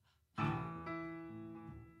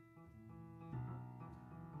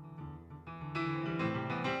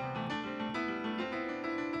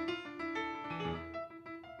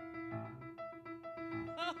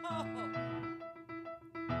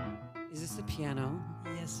a piano.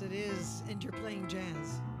 Yes, it is. And you're playing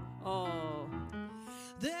jazz. Oh.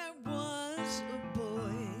 There was a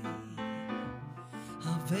boy,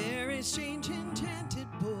 a very strange, enchanted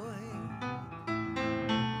boy. And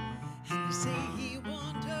they say he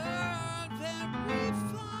wandered very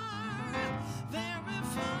far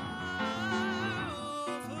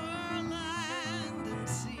over land and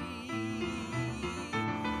sea.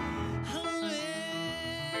 A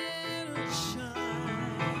little shy,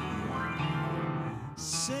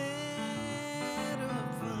 set of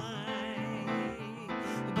vine,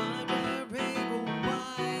 but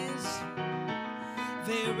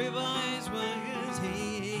very wise was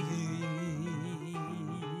he.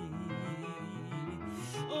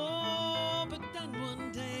 Oh, but then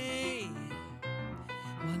one day,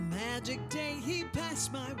 one magic day, he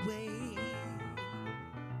passed my way.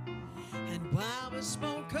 And while we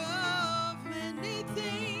spoke of many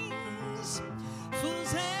things,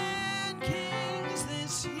 fools and kings,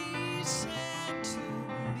 this he said to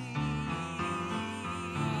me: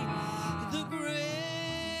 the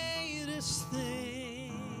greatest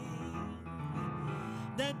thing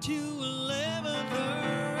that you will ever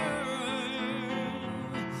learn,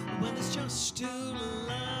 when it's just to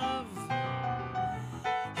love.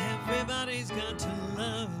 Everybody's got to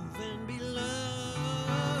love and be loved.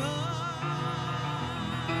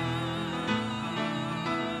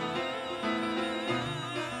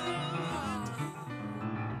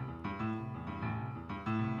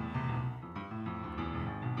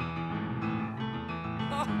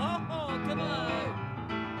 Oh, come on.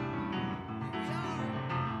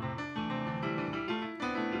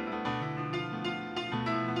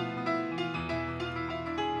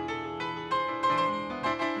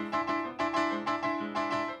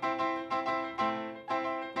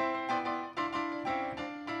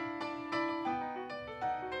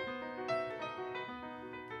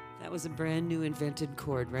 That was a brand new invented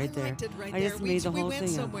chord right there. I liked it right I there. just made the we whole went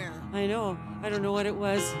thing up. somewhere. I know. I don't know what it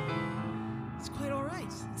was, It's quite all right.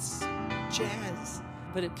 It's jazz,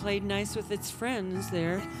 but it played nice with its friends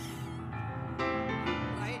there.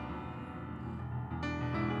 right?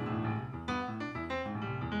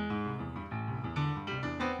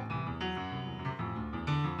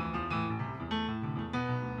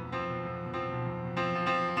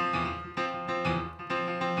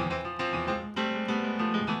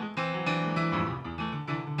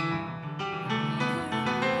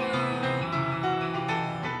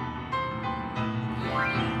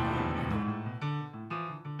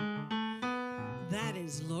 That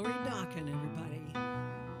is Lori Dokken, everybody.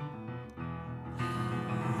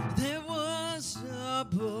 There was a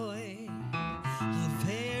boy, a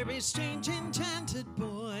very strange, enchanted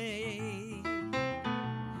boy.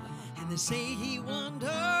 And they say he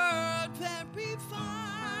wandered very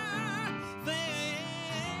far over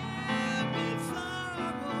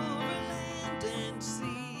land and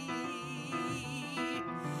sea.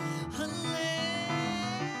 A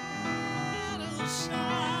little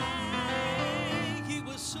shy, he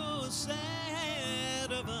was so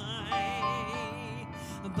sad of eye,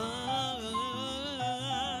 but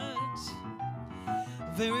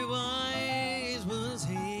very wise was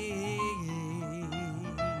he.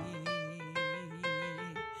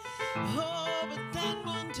 Oh, but then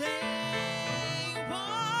one day,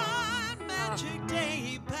 one magic day,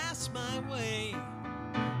 he passed my way.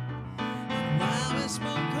 And while we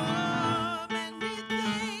spoke of many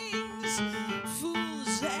things,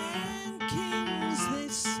 fools and kings,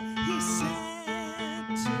 this he said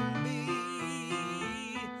to me: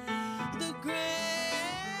 the greatest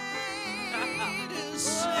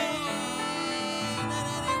thing that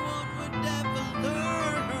anyone would ever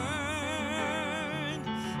learn,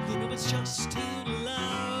 you know, it's just to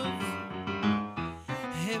love.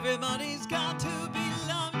 Everybody's got to be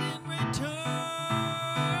loved in return.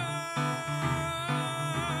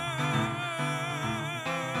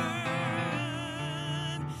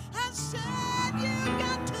 I said you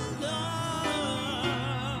got to love.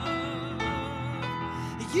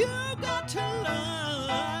 You got to love.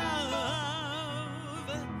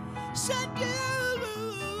 Said you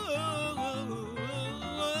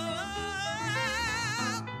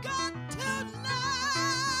got to love.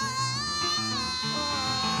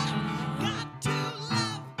 Got to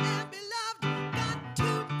love and be loved. Got to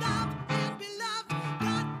love and be loved.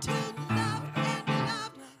 Got to love and be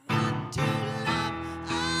loved. Got to love.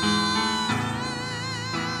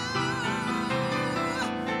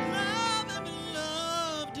 Love and be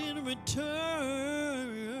loved in return.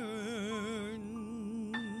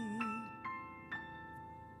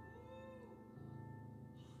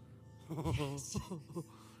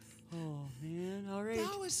 Oh, man. All all right.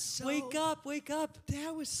 That was so. Wake up, wake up.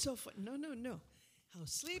 That was so fun. No, no, no. How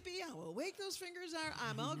sleepy, how awake those fingers are.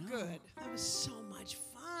 I'm all good. That was so much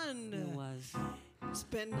fun. It was. It's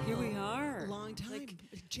been Here we are. a long time. Like,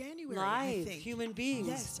 January, I Live, think. human beings.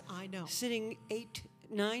 Yes, I know. Sitting 8,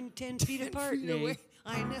 9, 10 feet 10 apart. feet Nay. away.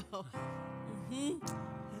 I know.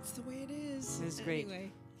 That's the way it is. It was great.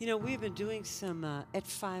 Anyway, You know, we've been doing some at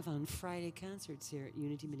 5 on Friday concerts here at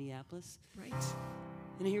Unity Minneapolis. right.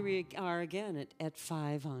 And here we are again at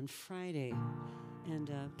 5 on Friday. And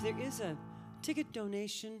there is a ticket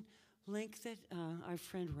donation link that our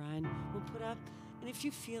friend Ryan will put up. And if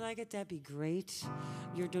you feel like it, that'd be great.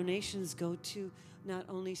 Your donations go to not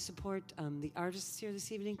only support the artists here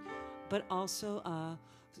this evening, but also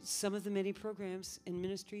some of the many programs and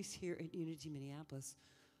ministries here at Unity Minneapolis.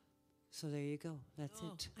 So there you go. That's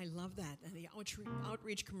it. I love that. And the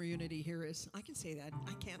outreach community here is, I can say that.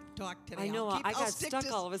 I can't talk today. I know. I'll I got stick stuck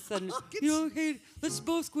to- all of a sudden. I'll get You know, hey, let's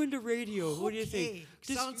both go into radio. What do you Okay, think?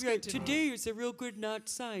 This, sounds good to me. today is a real good not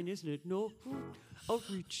sign, isn't it? No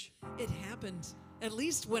outreach. It happened. At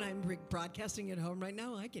least when I'm broadcasting at home right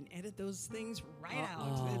now, I can edit those things right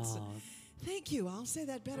out. It's, thank you. I'll say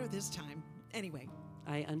that better this time. Anyway,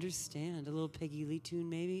 I understand. A little Peggy Lee tune,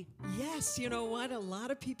 maybe. yes, you know what? A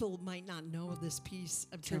lot of people might not know this piece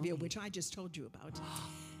of trivia, me. which I just told you about.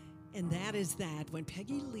 And that is that when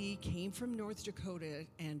Peggy Lee came from North Dakota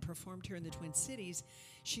and performed here in the Twin Cities,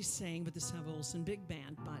 she sang with the Sev Olson Big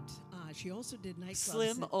Band, but she also did nightclubs.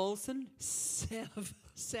 Slim Olson.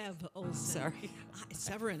 Sev Olson. Sorry.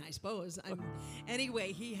 Severin, I suppose.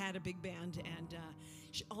 Anyway, he had a big band, and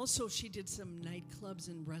she did some nightclubs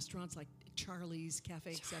and restaurants like Charlie's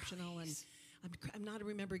Cafe Exceptional, and I'm not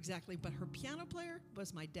remember exactly, but her piano player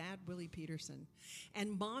was my dad, Willie Peterson.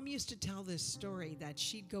 And Mom used to tell this story that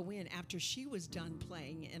she'd go in after she was done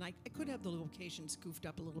playing, and I could have the location scoofed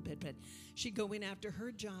up a little bit, but she'd go in after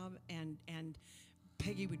her job, and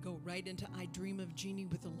Peggy would go right into I Dream of Jeannie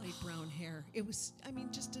with the light brown hair. It was, I mean,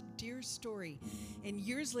 just a dear story. And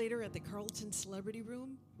years later at the Carlton Celebrity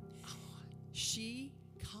Room, she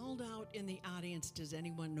called out in the audience, does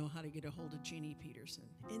anyone know how to get a hold of Jeannie Peterson?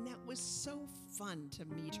 And that was so fun to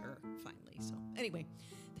meet her finally. So anyway,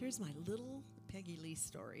 there's my little Peggy Lee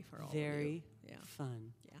story for all of you. Very Yeah.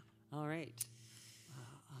 fun. Yeah. All right.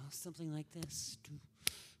 Something like this.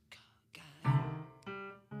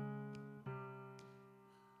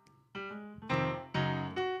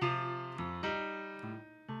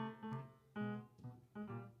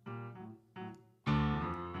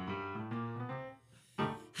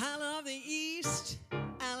 I love the East,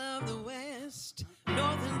 I love the West,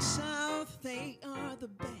 North and South, they are the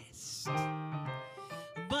best.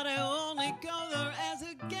 But I only go there as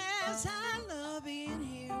a guest. I love being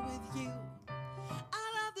here with you.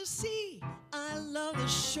 I love the sea, I love the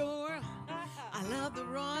shore, I love the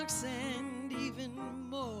rocks and even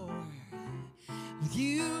more. With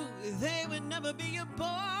you, they would never be a bore.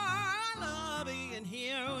 I love being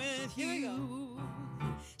here with you.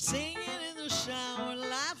 Singing in the shower,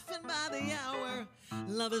 laughing by the hour.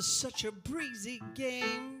 Love is such a breezy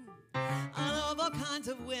game. I love all kinds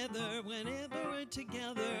of weather whenever we're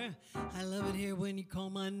together. I love it here when you call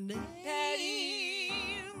my name.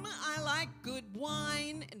 I like good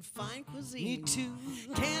wine and fine cuisine. Me too.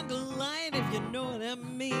 Candlelight, if you know what I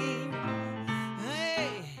mean. Hey,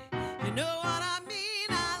 you know what I mean.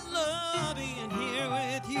 I love being here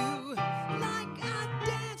with you. Like I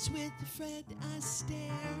dance with Fred Astaire.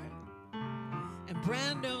 And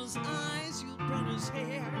Brando's eyes, you Brando's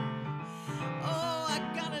hair. Oh, I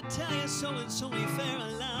gotta tell you, so it's only fair. I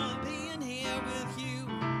love being here with you.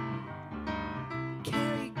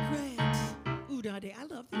 Cary Grant. Ooh, Daddy, I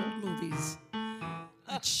love the old movies.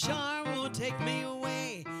 A charm won't take me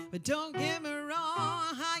away, but don't get me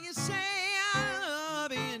wrong. How you say I love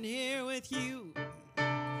being here with you?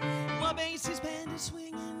 Well, Basie's band is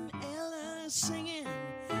swinging, Ella's singing.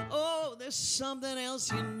 Oh, there's something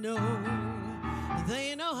else you know.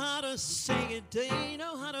 They know how to sing it, they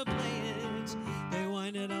know how to play it. They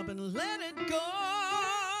wind it up and let it go.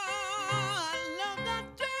 I love that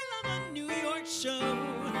thrill of a New York show.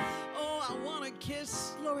 Oh, I want to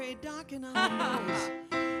kiss Lori Dokken on the nose.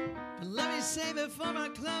 But let me say before I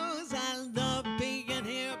close, I love being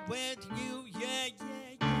here with you. Yeah,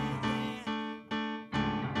 yeah, yeah,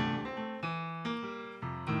 yeah.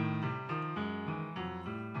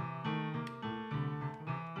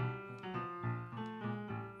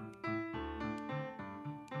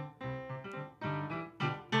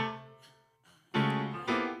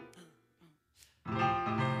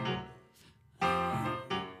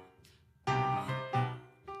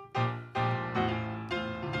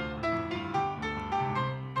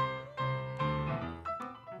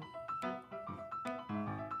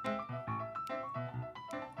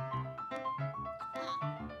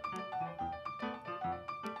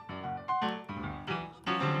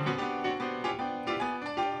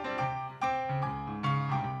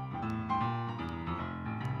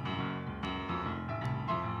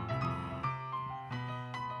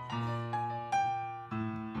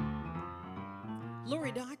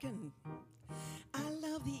 Lori Dokken. I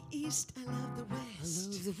love the East, I love the I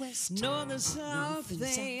West. love the West. North and South, and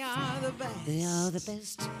they South. are the best. They are the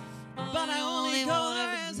best. But I only go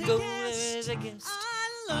there as a go guest. there as a guest. I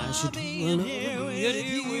I love should being love here being with here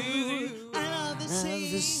you. with you. I love the Love the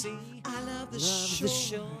sea. sea. I love the Love shore. the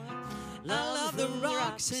shore. I love the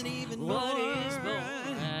rocks and even What more. is more?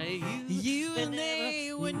 You and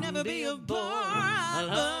they would never be a bore. I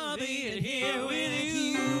love being here with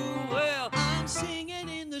you. Well, I'm singing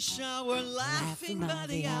in the shower, laughing by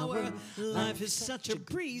the hour. Life is such a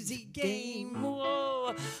breezy game.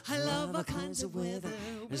 Whoa. I love all kinds of weather,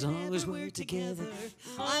 as long as we're together.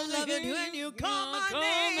 I love it when you call my Call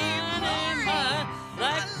name. my name, like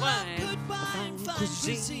I love wine. good wine, fine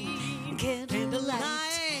cuisine, Candlelight.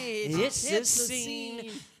 It's a scene.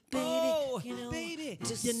 Baby, Oh, you know, baby,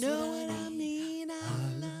 just you know what what I mean. I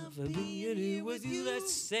love for being here with you.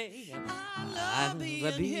 let's say. I love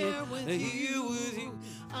being here with you. with you.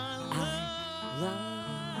 I Love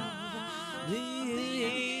love being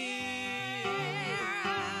being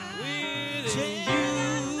with you.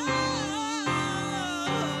 you.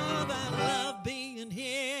 I love being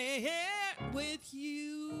here with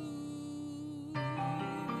you.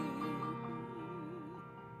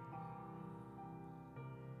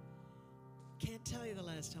 Can't tell you the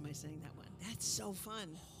last time I sang that one. That's so fun.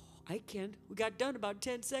 I can. We got done about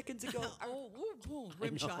 10 seconds ago.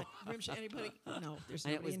 Rim shot. Rim shot. Anybody? No, there's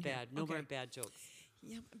And nobody it was in here. bad. No Okay. more bad jokes.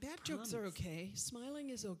 Yeah, bad jokes are okay. Smiling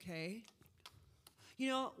is okay. You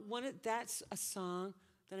know, that's a song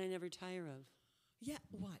that I never tire of. Yeah,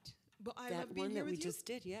 what? But I That love being one here that we with you. just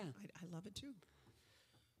did, yeah. I love it too.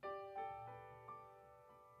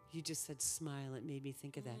 You just said smile. It made me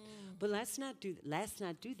think of that. But let's not do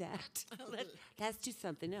that. Let's let's do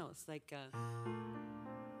something else. Like,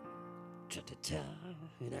 ta-ta-ta.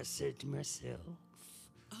 And I said to myself,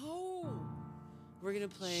 Oh, we're going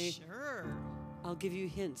to play, sure. I'll give you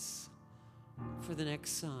hints for the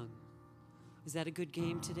next song. Is that a good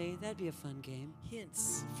game today? That'd be a fun game.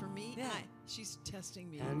 Hints for me. Yeah. She's testing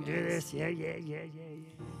me. you And do guys. this. Yeah. Yeah,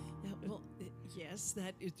 well, yes,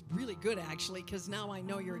 that is really good actually, because now I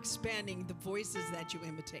know you're expanding the voices that you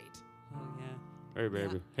imitate. Oh, yeah. Hey,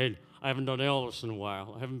 baby. Hey, I haven't done Elvis in a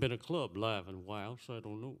while. I haven't been a club live in a while, so I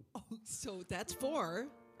don't know. Oh, so that's for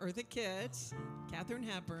Eartha Kitt, Katharine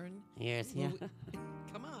Hepburn. Yes, Well, yeah.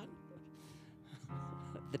 Come on.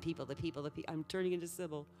 The people. I'm turning into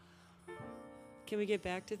Sybil. Can we get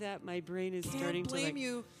back to that? My brain is starting Can't to blame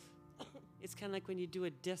you. It's kind of like when you do a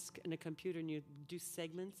disk in a computer and you do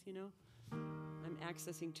segments, you know? I'm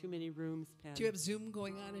accessing too many rooms, Patty. Do you have Zoom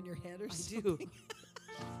going on in your head or I something? do.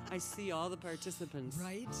 I see all the participants.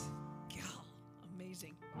 Right? Gal,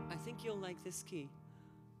 amazing. I think you'll like this key.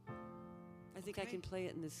 I think I Okay. can play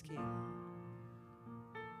it in this key.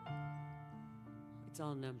 It's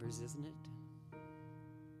all numbers, isn't it?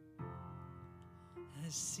 I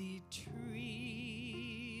see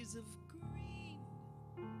trees of green,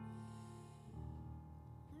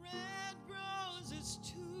 red roses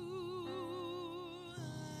too.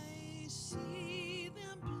 I see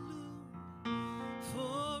them bloom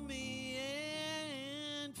for me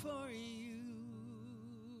and for you.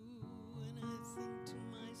 And I think to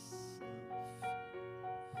myself,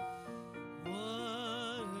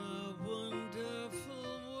 what a wonderful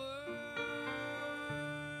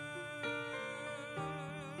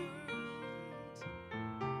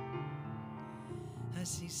I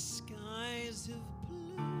see skies of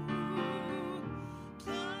blue,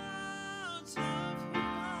 clouds of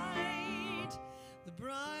white, the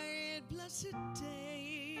bright blessed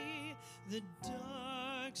day, the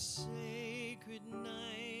dark sacred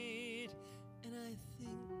night, and I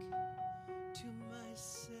think to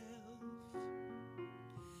myself,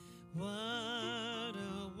 what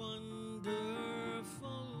a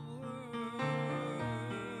wonderful world.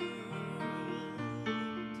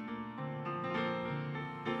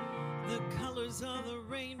 The colors of the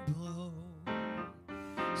rainbow,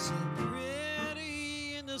 so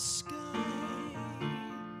pretty in the sky,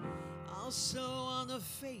 also on the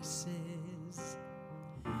faces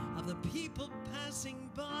of the people passing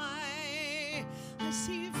by. I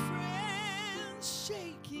see friends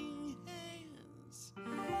shaking hands,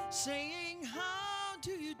 saying, how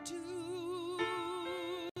do you do?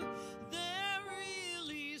 They're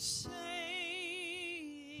really saying,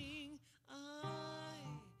 I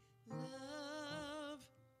love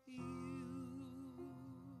you.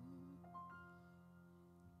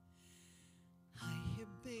 I hear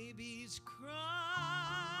babies cry,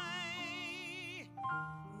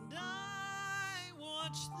 and I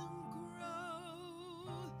watch them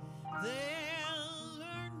grow. They'll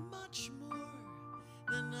learn much more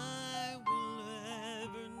than I will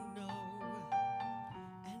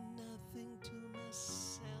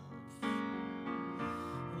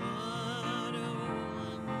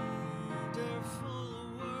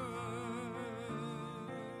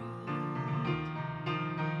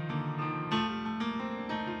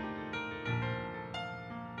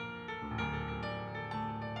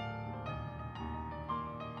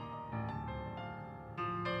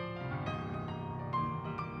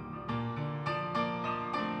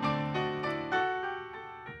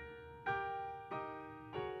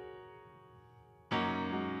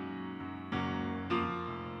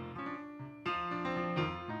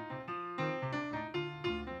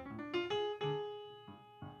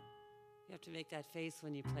make that face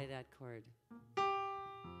when you play that chord.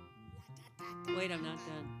 Wait, I'm not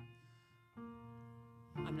done.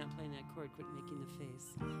 I'm not playing that chord. Quit making the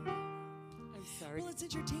face. I'm sorry. Well, it's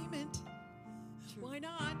entertainment. True. Why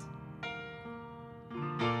not?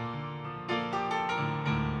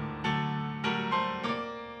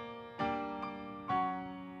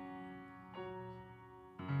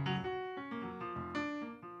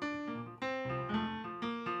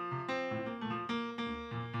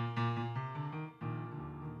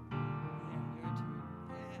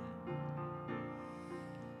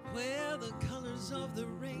 Well, the colors of the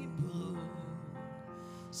rainbow,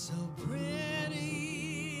 so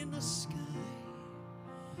pretty in the sky,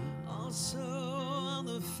 also on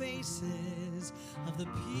the faces of the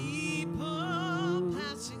people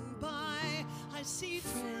passing by. I see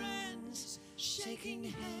friends shaking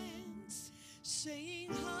hands,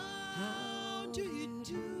 saying, how do you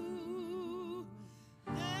do?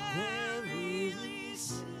 They're really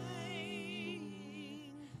saying,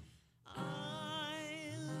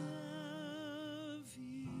 I love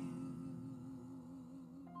you.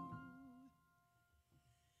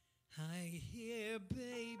 I hear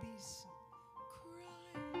babies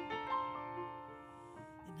cry, and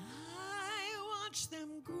I watch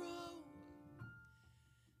them grow.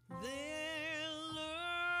 They'll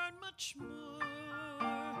learn much more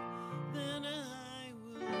than I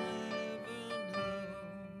will ever know.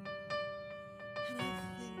 And I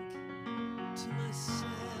think to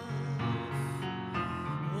myself,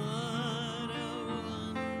 what a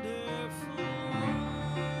wonderful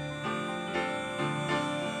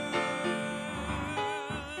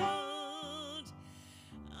world.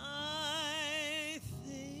 I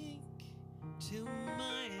think to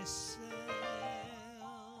myself,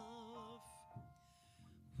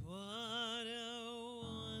 what a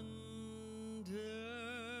wonderful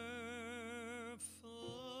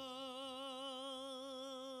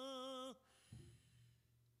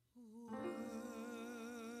world.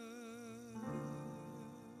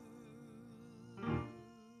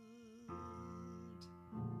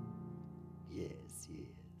 Yes, yes,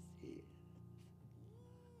 yes.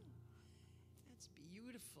 That's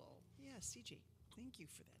beautiful. Yeah, CJ, thank you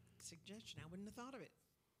for that suggestion. I wouldn't have thought of it.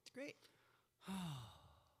 It's great.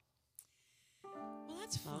 Well,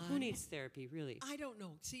 that's fun. Well, who needs therapy, really? I don't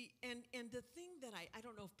know. See, and the thing that I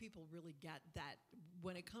don't know if people really get that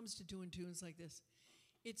when it comes to doing tunes like this,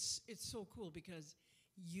 it's so cool because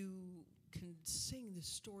you can sing the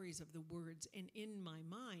stories of the words, and in my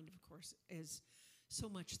mind, of course, is so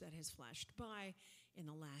much that has flashed by in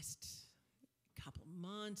the last couple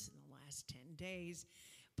months, in the last 10 days.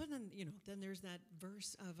 But then, then there's that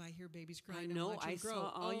verse of I hear babies cry. I and know. watch 'em I grow.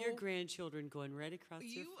 saw all your grandchildren going right across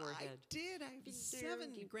your I forehead. did. I have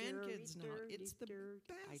 7 grandkids now. It's the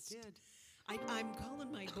best. I did. I'm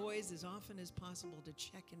calling my boys as often as possible to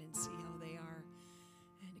check in and see how they are.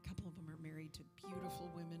 And a couple of them are married to beautiful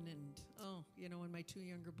women. And, and my 2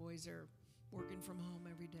 younger boys are working from home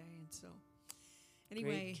every day. And so,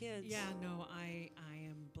 anyway. Great kids. Yeah, no, I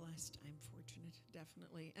am blessed. I'm fortunate,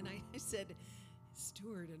 definitely. And I said,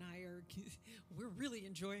 Stuart and I we're really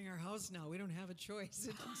enjoying our house now. We don't have a choice.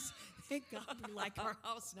 Thank God we like our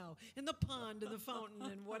house now. And the pond and the fountain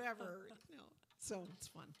and whatever. So it's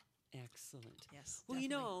fun. Excellent. Yes. Well,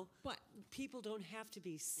 definitely. What? people don't have to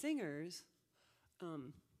be singers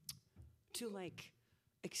to like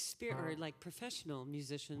professional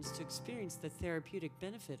musicians to experience the therapeutic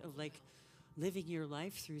benefit of living your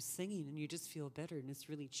life through singing, and you just feel better, and it's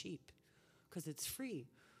really cheap because it's free.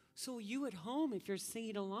 So you at home, if you're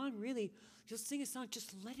singing along, really, you'll sing a song,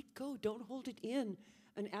 just let it go. Don't hold it in.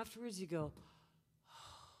 And afterwards you go, oh,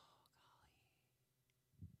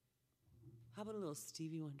 golly. How about a little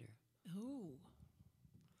Stevie Wonder? Oh.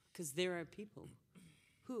 Because there are people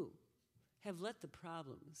who have let the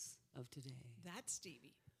problems of today That's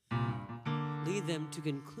Stevie. lead them to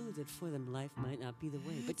conclude that for them life might not be the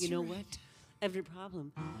way. But you know what? Every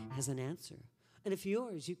problem has an answer. And if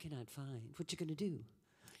yours you cannot find, what you going to do?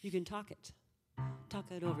 You can talk it. Talk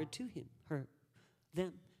it over to him, her,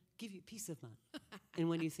 them. Give you peace of mind. And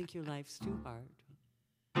when you think your life's too hard.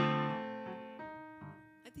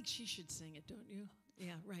 I think she should sing it, don't you?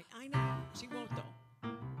 Yeah, right. I know. She won't, though.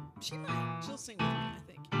 She might. She'll sing with me, I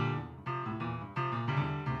think. Here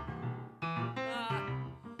we go.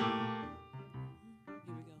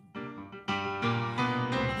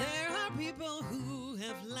 There are people who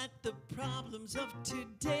have let the problems of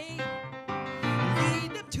today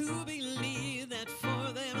lead them to believe that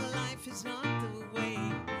for them life is not the way.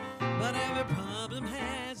 But every problem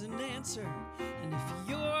has an answer, and if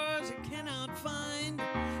yours you cannot find,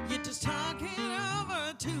 you just talk it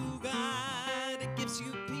over to God. It gives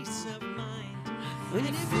you peace of mind. When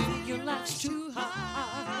you feel your life's too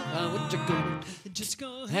hard, what you gonna do? Just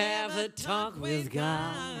go Have a talk with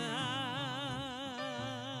God.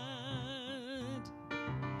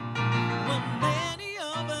 Well, many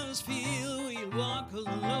of us feel we walk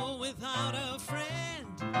alone without a friend,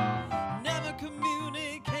 never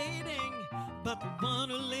communicating, but the one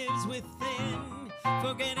who lives within,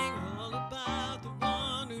 forgetting all about the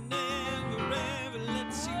one who never ever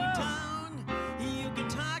lets you down. You can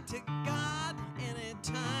talk to God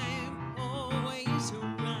anytime, always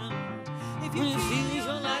around. If When you feel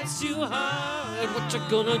your life's too hard, what you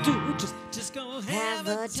gonna do? just go have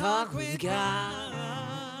a talk with God.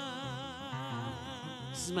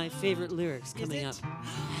 This is my favorite lyrics coming up.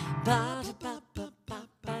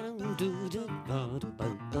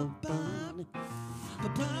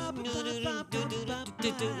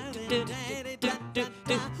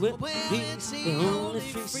 Well, he's the only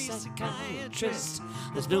free psychiatrist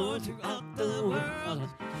that's known throughout the world.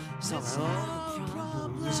 Solve all the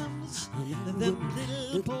problems of them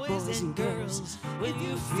little boys and girls. When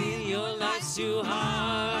you feel your life's too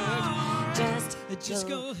hard, just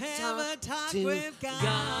go have a talk with God.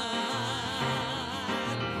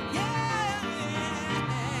 Yeah.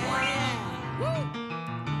 Woo.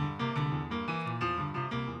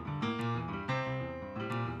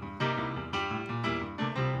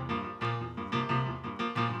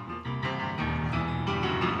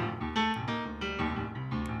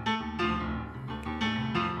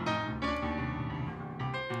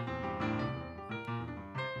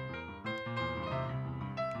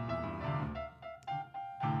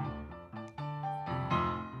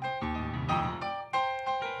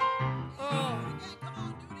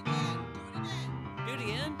 Do it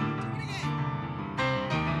again.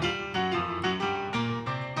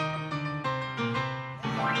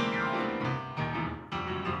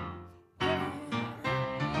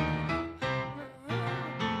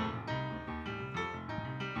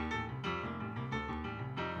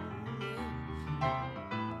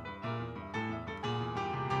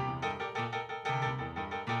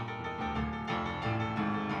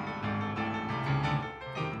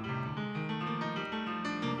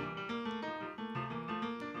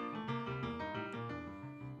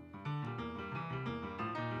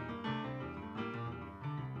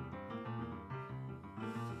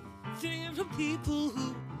 There are people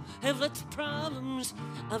who have let the problems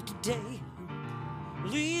of today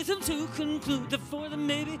lead them to conclude that for them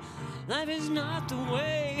maybe life is not the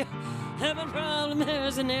way. Every problem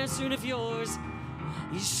has an answer, and if yours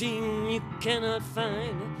you seem you cannot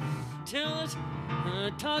find, tell it,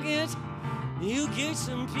 talk it, you get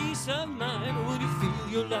some peace of mind. When you feel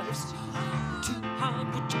your life's too hard,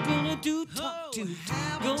 what you gonna do? Talk to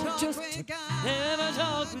go just have a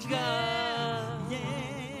talk with God.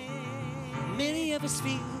 Many of us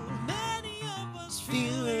feel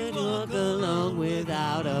we walk alone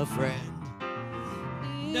without a friend,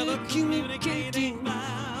 never communicating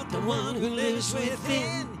about the one who lives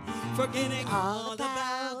within, forgetting all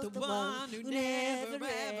about the one who never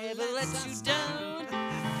ever lets you down. You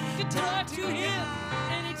can talk to him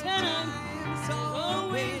anytime, he's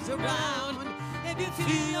always around. If you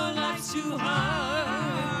feel your life's too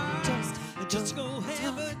hard, just go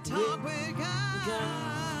have a talk with God.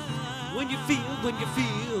 When you feel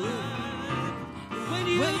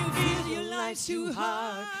your life's too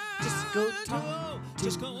hard,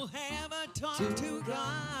 just go have a talk to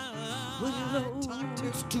God. When your load's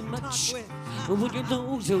too much, when your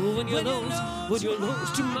load's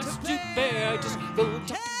too much to bear, just go talk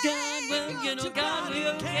to God. Well, you know God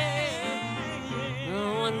will care.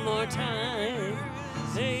 One more time,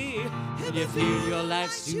 say, when you feel your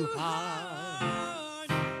life's too hard,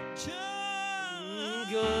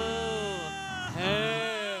 go.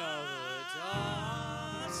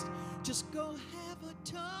 Just go have a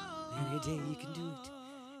talk. Any day you can do it.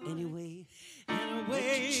 Anyway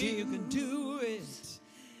you can do it.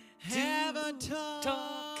 Have a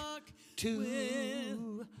talk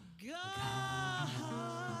with God.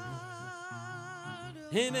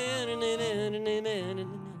 Amen and amen and amen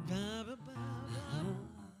and have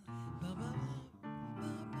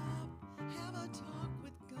a talk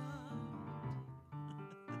with God.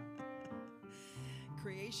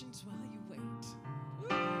 Creations while you wait. Woo!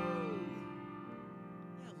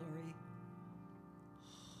 Yeah, Lori.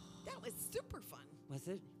 That was super fun. Was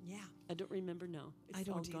it? Yeah. I don't remember now. I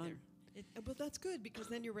don't either. Well, that's good because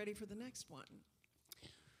then you're ready for the next one.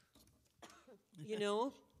 You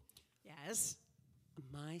know? Yes.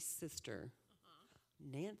 My sister,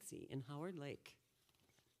 Nancy, in Howard Lake.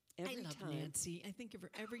 I love Nancy. I think of her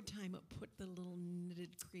every time I put the little knitted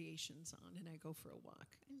creations on and I go for a walk.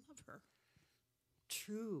 I love her.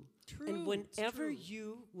 true. True, And it's whenever true.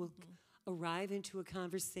 you will arrive into a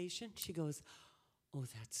conversation, she goes, "Oh,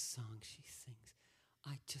 that song she sings.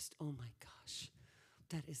 Oh my gosh,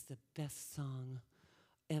 that is the best song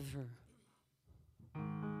ever."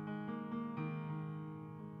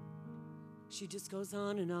 She just goes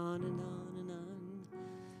on and on and on and on.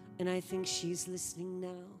 And I think she's listening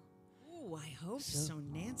now. Oh, I hope so.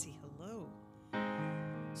 Nancy, hello.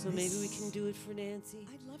 So maybe we This- can do it for Nancy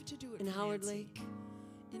I'd love to do it in for Howard Nancy. Lake.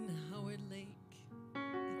 In Howard Lake.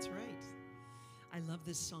 That's right. I love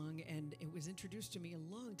this song, and it was introduced to me a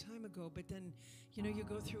long time ago. But then, you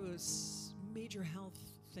go through a major health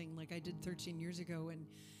thing like I did 13 years ago, and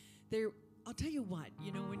I'll tell you what,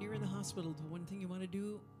 when you're in the hospital, the one thing you want to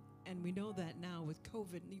do, and we know that now with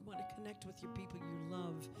COVID, you want to connect with your people you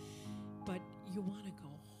love, but you want to go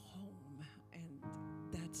home, and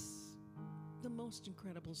that's the most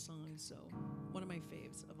incredible song. So, one of my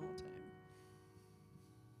faves of all time.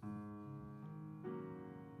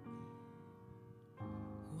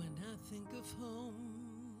 When I think of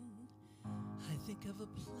home, I think of a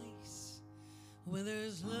place where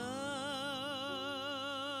there's love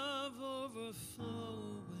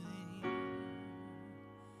overflowing.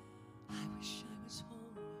 I wish I was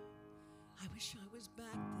home. I wish I was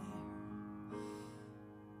back there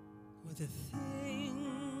with the things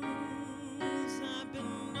I've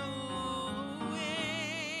been knowing.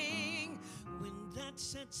 When that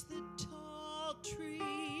sets the tall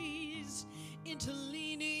trees into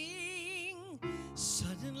leaning,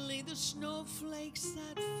 suddenly the snowflakes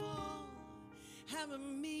that fall have a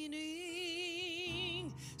meaning,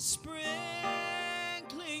 sprinkling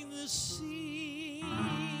the scene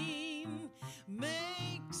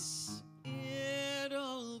makes it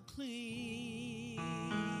all clean.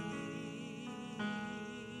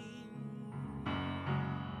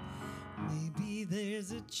 Maybe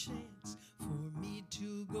there's a chance for me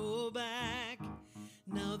to go back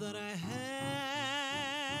now that I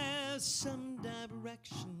have some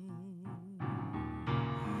direction.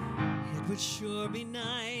 It would sure be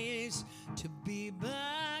nice to be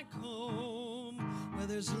back home where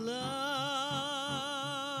there's love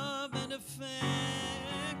and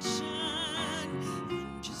affection.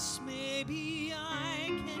 And just maybe I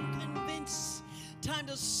can convince time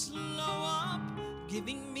to slow up,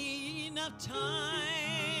 giving me enough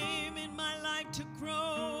time in my life to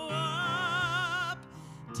grow up.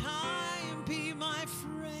 Time be my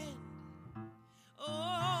friend.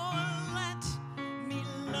 Oh, let me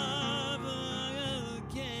love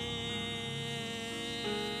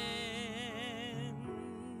again.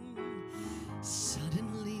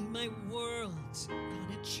 Suddenly my world's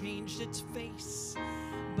gonna change its face,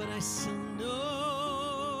 but I still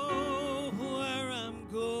know where I'm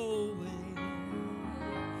going.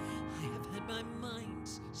 I have had my mind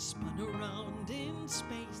spun around in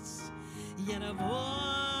space, yet I've watched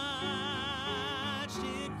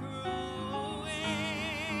it growing.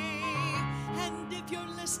 And if you're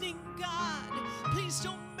listening, God, please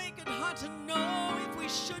don't make it hard to know if we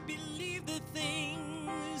should believe the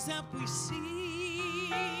things that we see.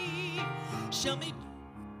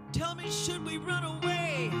 Tell me, should we run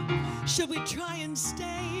away? Should we try and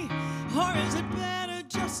stay? Or is it better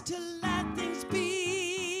just to let things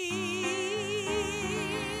be?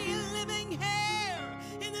 Living here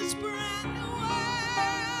in this brand new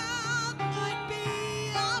world might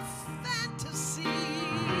be a fantasy,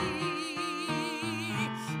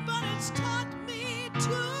 but it's taught me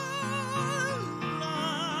to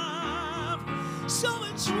love, so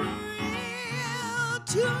it's real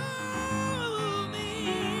to me.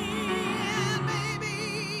 And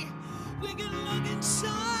maybe we can look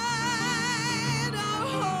inside our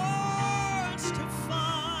hearts to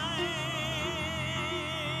find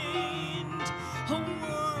a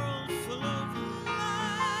world full of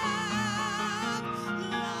love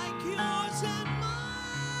like yours and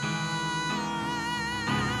mine,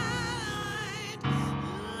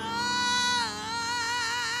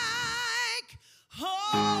 like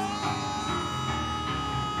home.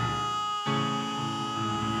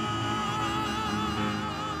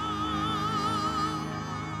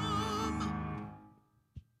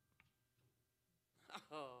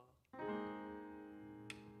 Oh.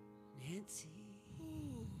 Nancy.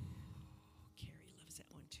 Ooh, Carrie loves that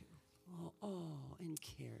one too. Oh, and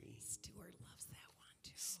Carrie. Stuart loves that one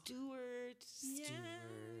too. Stuart. Yeah, I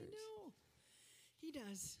Stuart. know. He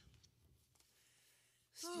does.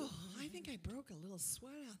 Oh, I think I broke a little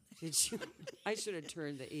sweat on that. Did you? I should have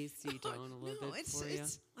turned the AC down a little no, bit it's, for you.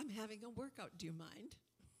 it's, I'm having a workout. Do you mind?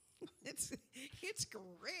 It's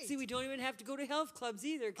great. See, we don't even have to go to health clubs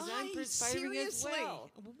either because I'm perspiring seriously. as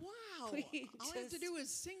well. Wow. We all I have to just- do is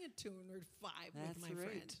sing a tune or five with That's my right.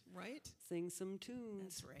 friend, right? Sing some tunes.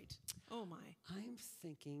 That's right. Oh my. I'm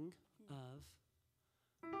thinking of.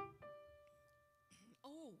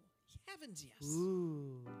 Oh, heavens, yes.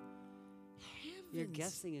 Ooh. Heavens. Your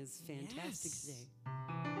guessing is fantastic Yes. today.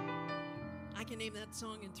 I can name that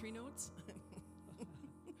song in 3 notes.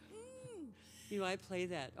 You know, I play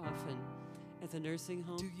that often at the nursing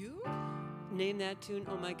home. Do you? Name that tune.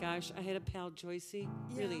 Oh my gosh, I had a pal, Joycey.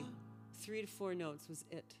 Really, Yeah. 3 to 4 notes was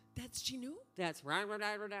it. That's she knew? That's right, right,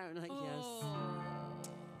 right, right. I'm like, yes.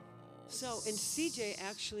 So, and CJ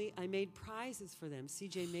actually, I made prizes for them.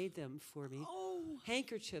 CJ made them for me. Oh.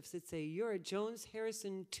 Handkerchiefs that say, "You're a Jones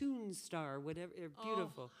Harrison Tune Star," whatever. They're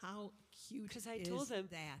beautiful. Oh, how cute Because I is told them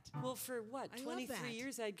that. Well, for what, I love 23 that.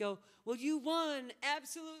 years, I'd go, "Well, you won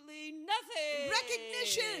absolutely nothing."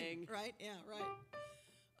 Recognition! Right? Yeah, right.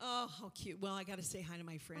 Oh, how cute. Well, I got to say hi to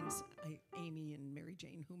my friends, Amy and Mary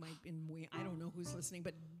Jane, whom I've been I don't know who's listening,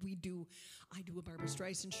 but I do a Barbara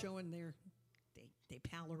Streisand show, and they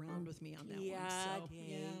pal around with me on that one. So,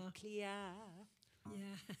 yeah.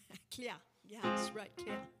 Clear. Yeah, that's right,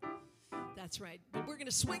 Clear. That's right. But we're going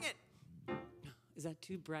to swing it. Is that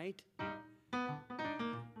too bright?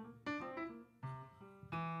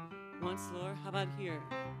 Once, Laura? How about here?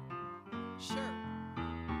 Sure.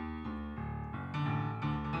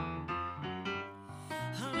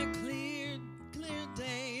 On a clear, clear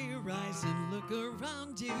day, rise and look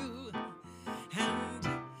around you, and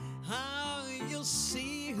how you'll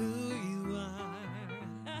see who you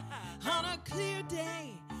are. On a clear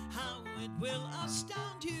day, how it will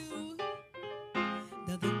astound you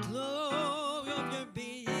that the glow of your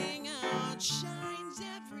being outshines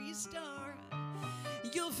every star.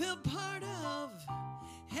 You'll feel part of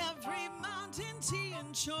every mountain, sea,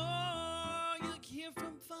 and shore. You'll hear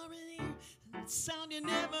from far and near a sound you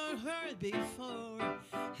never heard before.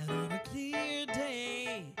 And on a clear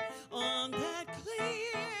day, on that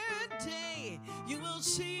clear day, you will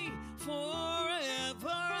see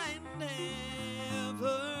forever and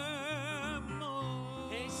ever more.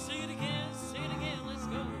 Hey, say it again, let's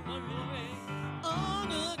go one more way.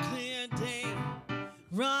 On a clear day,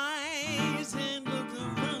 rise and look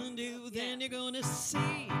around you, then you're gonna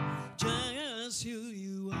see just who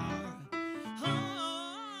you are.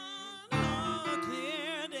 On a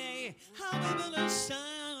clear day, how it will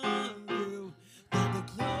astound you that the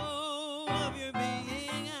glow of your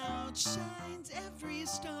being outshines every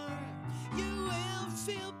star. You will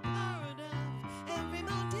feel part of every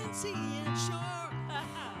mountain, sea, and shore.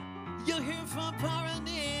 You'll hear from far and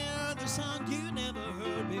near the sound you never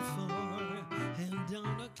heard before. And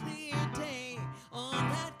on a clear day, on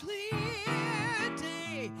that clear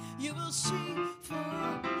day, you will see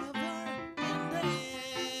forever and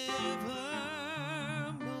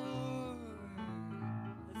evermore.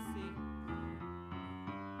 Let's see.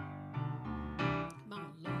 Come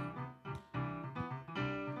on, Lord.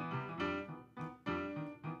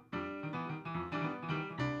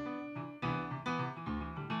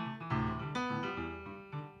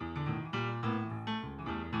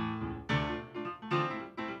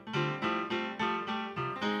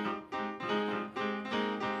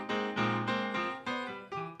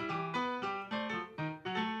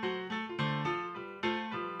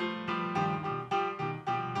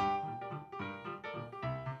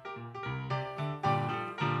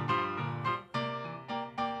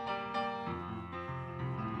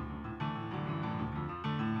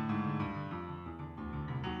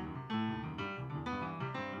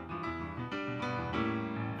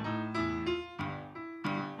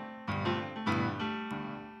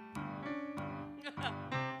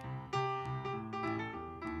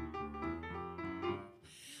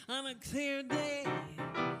 On a clear day,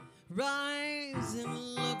 rise and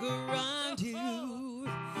look around you,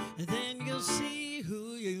 and then you'll see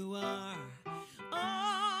who you are.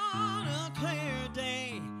 On a clear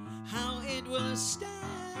day, how it will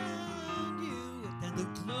astound you that the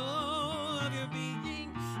glow of your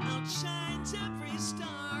being outshines every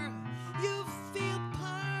star. You feel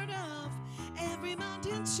part of every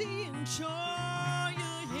mountain, sea, and shore.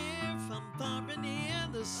 You hear from far and near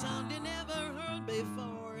the sound you never heard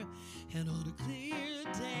before. And on a clear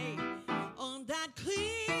day, on that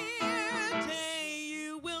clear day,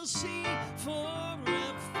 you will see forever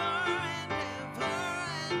and ever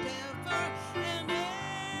and ever and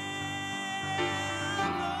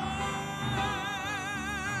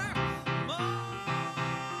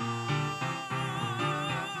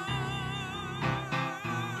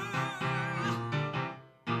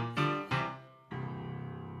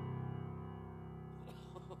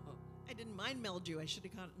I didn't mind Melju. I should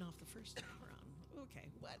have gotten off the first time around. Okay,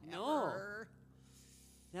 whatever.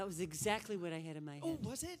 No. That was exactly what I had in my head. Oh,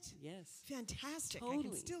 was it? Yes. Fantastic. I Totally.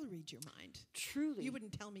 can still read your mind. Truly. You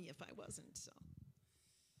wouldn't tell me if I wasn't, so.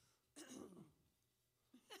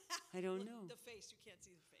 I don't know. The face, you can't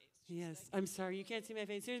see the face. Yes. I'm sorry, you can't see my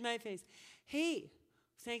face. Here's my face. Hey,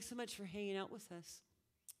 thanks so much for hanging out with us.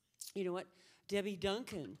 You know what? Debbie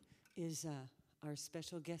Duncan is our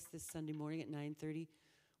special guest this Sunday morning at 9:30.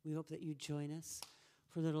 We hope that you join us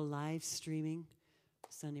for a little live streaming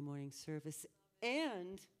Sunday morning service.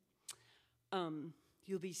 And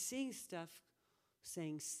you'll be seeing stuff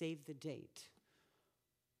saying save the date.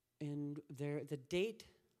 And the date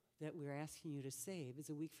that we're asking you to save is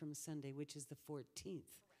a week from Sunday, which is the 14th.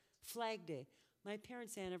 Flag Day, my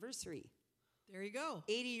parents' anniversary. There you go.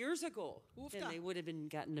 80 years ago, Woofda. then they would have been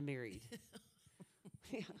gotten married.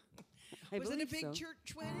 Yeah, I Was it a believe big so.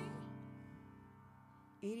 church wedding?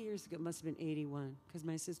 80 years ago, it must have been 81, because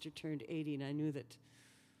my sister turned 80, and I knew that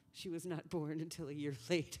she was not born until a year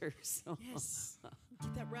later. So. Yes.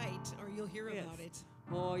 Get that right, or you'll hear Yes. about it.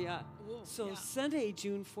 Oh, yeah. Whoa, So yeah. Sunday,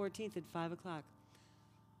 June 14th at 5 o'clock,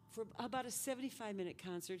 for about a 75-minute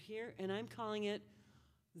concert here, and I'm calling it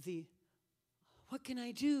the What Can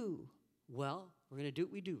I Do? Well, we're going to do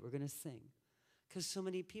what we do. We're going to sing. Because so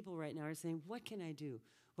many people right now are saying, what can I do?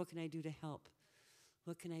 What can I do to help?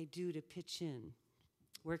 What can I do to pitch in?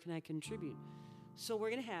 Where can I contribute? So we're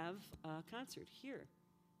going to have a concert here.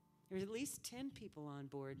 There's at least 10 people on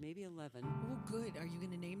board, maybe 11. Oh, good. Are you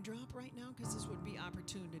going to name drop right now? Because this would be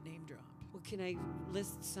opportune to name drop. Well, can I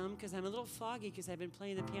list some? Because I'm a little foggy because I've been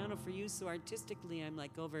playing the piano for you, so artistically I'm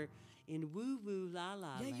like over in woo-woo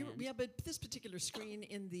la-la land. But this particular screen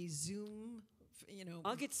in the Zoom,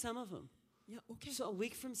 I'll get some of them. Yeah, okay. So a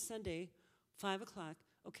week from Sunday, 5 o'clock,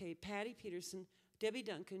 okay, Patty Peterson, Debbie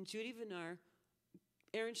Duncan, Judy Vinar,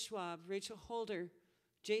 Aaron Schwab, Rachel Holder,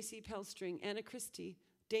 J.C. Pelstring, Anna Christie,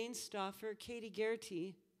 Dane Stauffer, Katie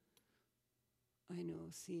Garrity. I know,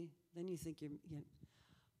 see, then you think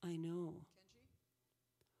I know.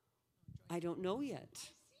 I don't know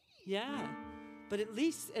yet. Yeah, but at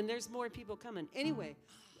least, and there's more people coming. Anyway,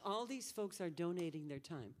 all these folks are donating their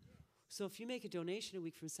time. So if you make a donation a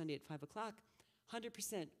week from Sunday at 5 o'clock,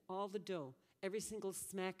 100%, all the dough, every single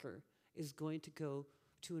smacker is going to go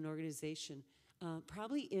to an organization,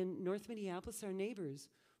 probably in North Minneapolis, our neighbors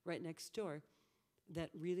right next door, that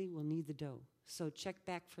really will need the dough. So check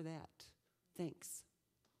back for that. Thanks.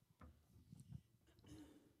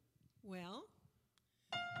 Well,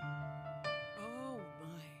 oh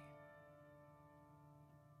my.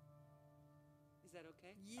 Is that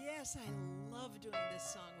okay? Yes, I love doing this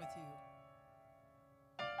song with you.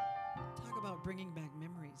 Talk about bringing back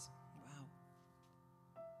memories. Wow.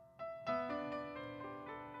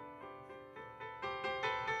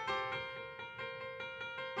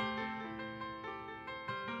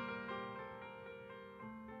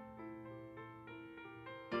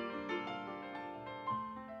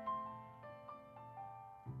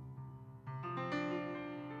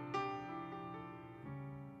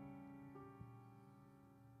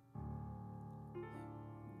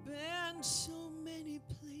 Been so many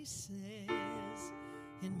places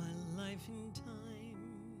in my life and time.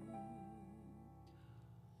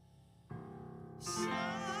 Sung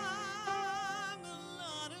a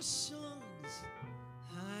lot of songs.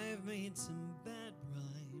 I've made some bad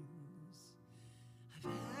rhymes. I've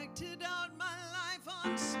acted out my life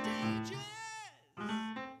on stages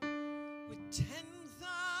with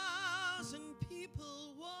 10,000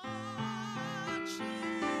 people watching.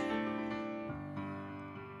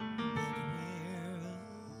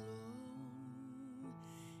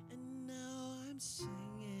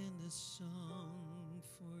 Singing this song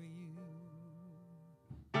for you.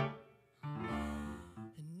 And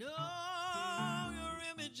know your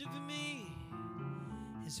image of me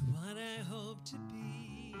is what I hope to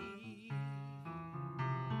be.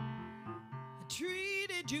 I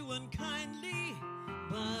treated you unkindly,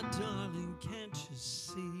 but darling, can't you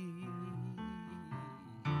see?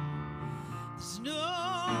 There's no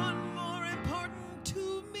one more important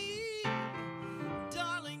to me.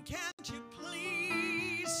 Darling, can't you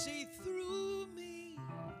please see through me?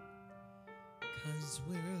 'Cause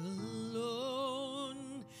we're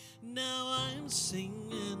alone. Now I'm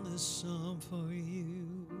singing this song for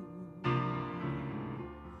you.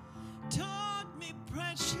 Taught me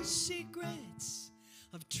precious secrets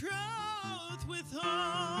of truth,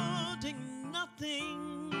 withholding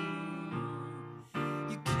nothing.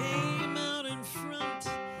 You came out in front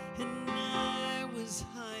and I was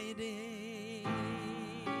hiding.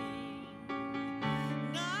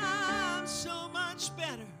 Now I'm so much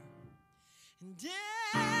better, and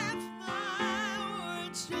if my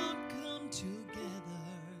words don't come together,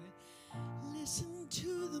 listen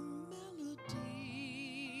to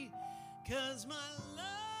 'cause my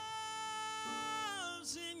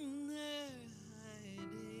love's in there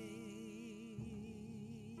hiding.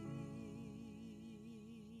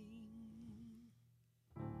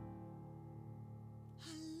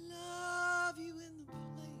 I love you in the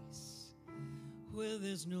place where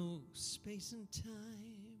there's no space and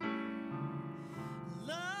time.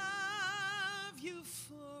 Love you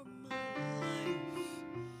for my life.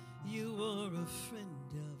 You are a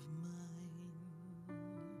friend of mine.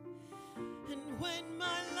 And when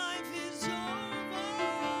my life is over,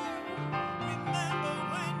 remember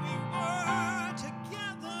when we were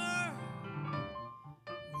together.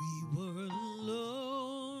 We were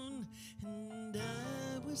alone, and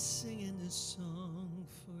I was singing this song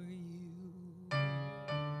for you.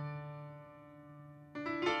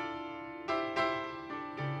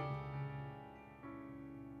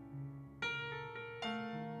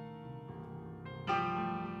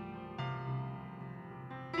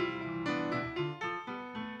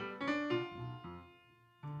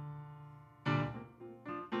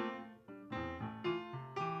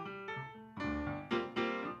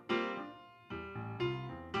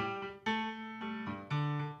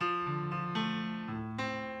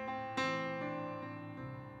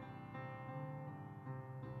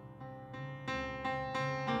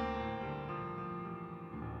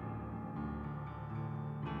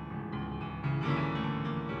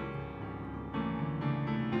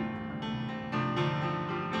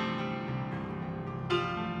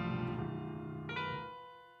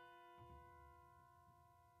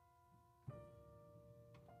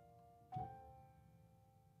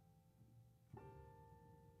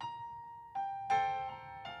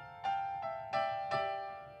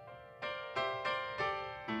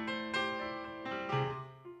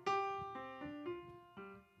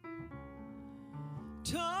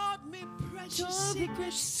 Taught me precious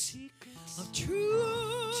secrets of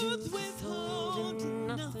truth withholding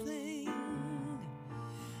nothing.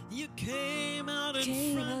 You came out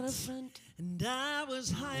in front, and I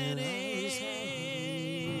was hiding.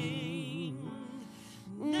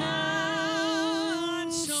 Now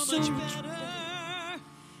I'm so much better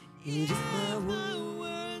if my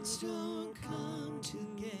words don't come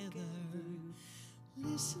together.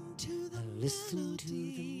 Listen to the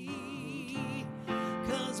melody.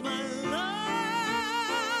 'Cause my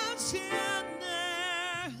love's in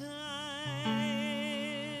there hiding.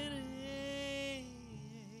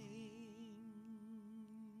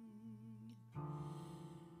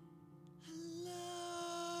 I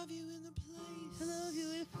love you in the place. I love you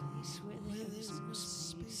in a place where where there's there's no no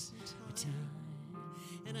space space and or time.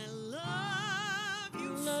 time. And I love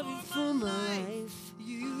you For my life,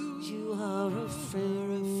 you are a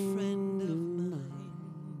friend of mine.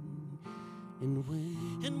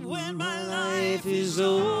 And when my life is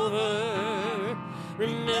over,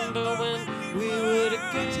 remember when we were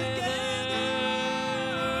together.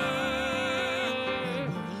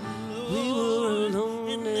 We were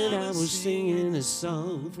alone and I was singing a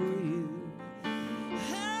song for you.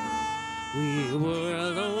 We were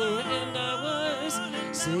alone and I was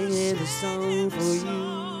singing a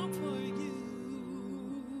song for you.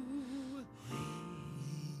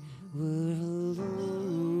 We were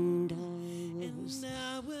alone and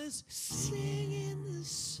I was singing the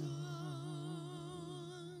song,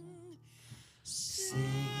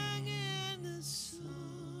 singing the song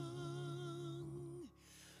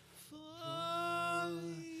for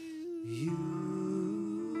you.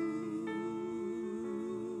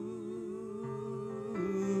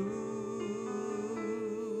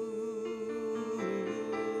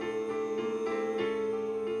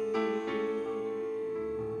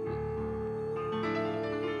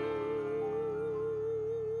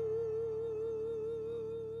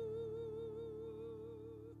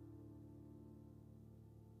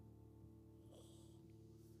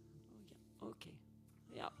 Okay.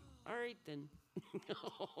 Yeah. All right then.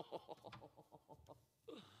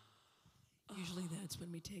 Usually that's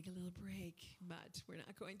when we take a little break, but we're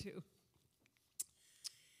not going to.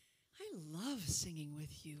 I love singing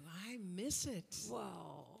with you. I miss it.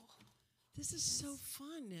 Wow. This is so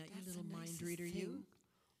fun, you That's little the mind nicest reader, you. thing.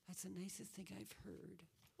 That's the nicest thing I've heard.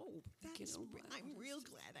 Oh, Like, that's wow, I'm that's real just-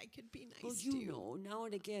 glad I could be nice Well, to you you. know, now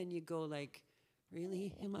and again you go like,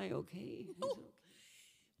 really? Am I okay? Is it okay?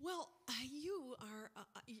 Well,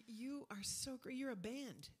 you are so great. You're a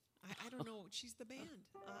band. I don't know. She's the band.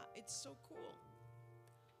 It's so cool.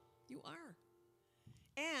 You are.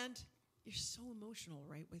 And you're so emotional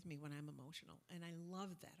right with me when I'm emotional. And I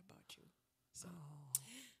love that about you. So,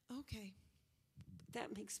 okay.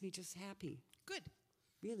 That makes me just happy. Good.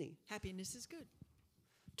 Really. Happiness is good.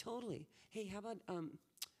 Totally. Hey, how about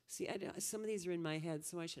See, some of these are in my head,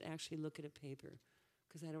 so I should actually look at a paper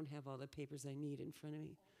because I don't have all the papers I need in front of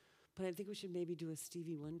me. But I think we should maybe do a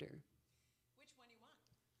Stevie Wonder. Which one you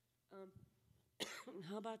want?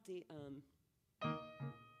 How about the?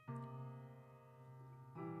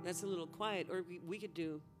 That's a little quiet, or we could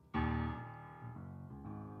do.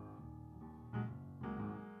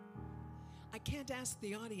 I can't ask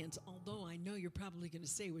the audience, although I know you're probably going to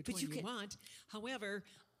say which But one you want. However,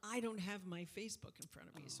 I don't have my Facebook in front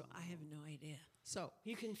of me, so I have no idea. So,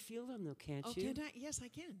 You can feel them though, can't oh, you? can I? Yes, I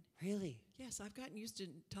can. Really? Yes, I've gotten used to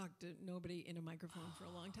talk to nobody in a microphone for a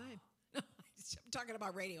long time. I'm talking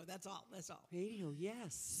about radio. That's all. That's all. Radio,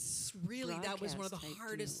 yes. Really, that was one of the Broadcast type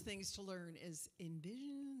hardest deal. things to learn is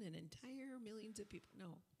envision an entire millions of people.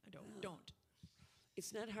 No, I don't.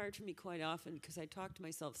 It's not hard for me quite often because I talk to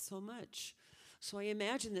myself so much. So I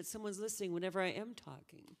imagine that someone's listening whenever I am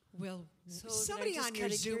talking. Well, So that I somebody just on your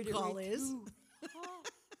kinda Zoom geared it call right is. through.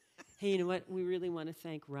 Hey, you know what? We really want to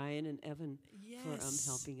thank Ryan and Evan for Yes.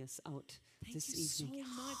 helping us out Thank this you evening.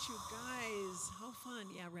 so much, you guys. How fun.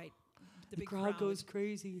 Yeah, right. The The big crowd goes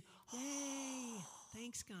crazy. Yay.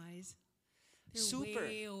 Thanks, guys. They're Super.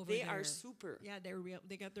 way over They there. are super. Yeah, they're real.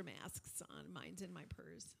 They got their masks on. Mine's in my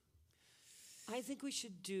purse. I think we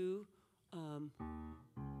should do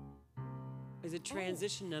as a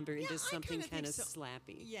transition number Yeah, into I something kinda kind of think so.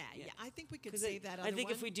 slappy. Yeah. I think we could 'Cause save that other I think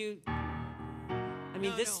one. if we do, I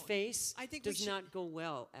mean, No, this no. face I think we does should- not go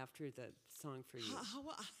well after the song for you.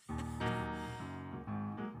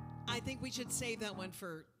 I think we should save that one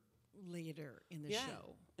for later in the Yeah,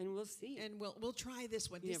 show. and we'll see. And we'll try this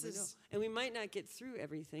one. You This never know. is And we might not get through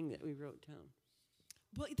everything that we wrote down.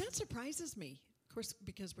 well, that surprises me. Of course,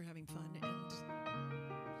 because we're having fun and I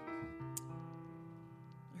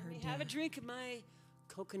heard, Have a drink of my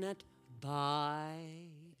coconut bye.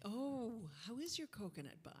 Oh, how is your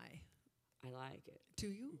coconut bye? I like it. Do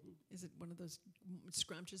you? Is it one of those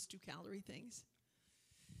scrumptious 2-calorie things?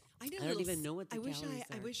 I, need a I don't little even s- know what the I wish calories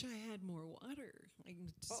I are. wish I had more water.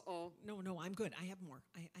 Uh-oh. No, I'm good. I have more.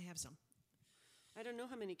 I have some. I don't know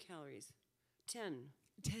how many calories. 10.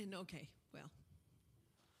 10, okay, well.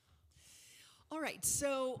 All right,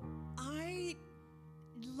 so I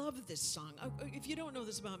love this song. If you don't know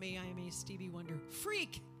this about me, I am a Stevie Wonder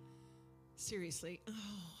freak. Seriously. Oh,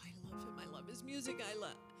 I love him. I love his music.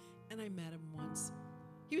 And I met him once.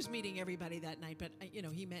 He was meeting everybody that night, but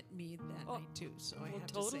he met me that night too. So I well, have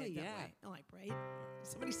to totally, say it that yeah. way. I'm like, right?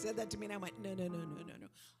 Somebody said that to me, and I went, no. I met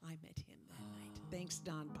him that night. Thanks,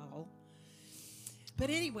 Don Powell. But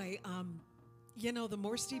anyway, the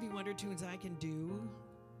more Stevie Wonder tunes I can do,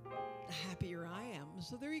 the happier I am.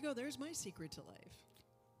 So there you go. There's my secret to life.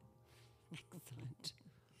 Excellent.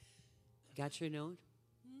 Got your note?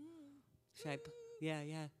 Should I yeah.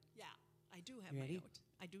 Yeah, I do have Ready? my note.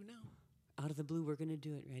 I do now. Out of the blue, we're going to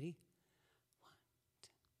do it. Ready?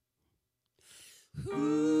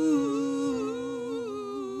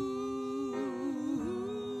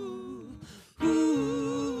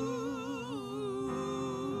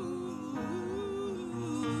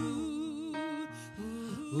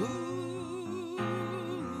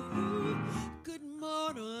 Good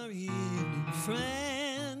morning, evening,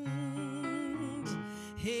 friends.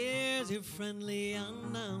 Here's your friendly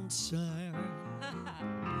announcer.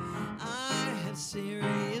 I have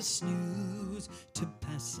serious news to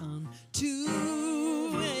pass on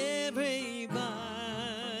to everybody.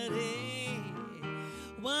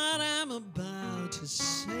 What I'm about to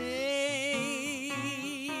say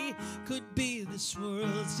could be this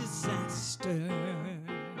world's disaster.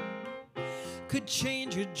 Could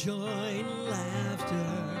change your joy and laughter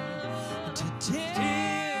to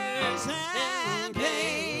tears and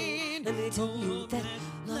pain. Let me tell you Oh, that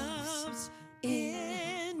love's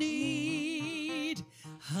in need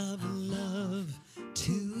of love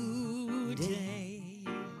today.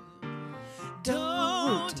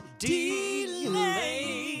 Don't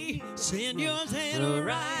delay. Send yours and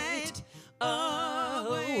right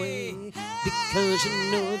away. Because you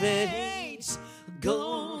know that hate's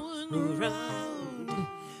going around,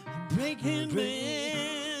 breaking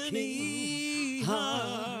many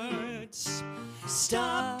hearts.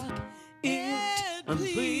 Stop it,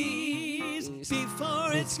 please,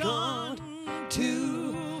 before it's gone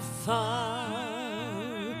too far.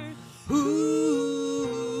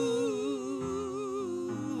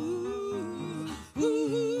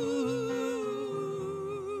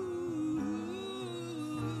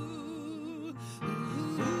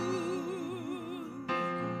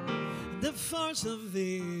 The force of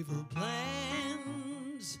evil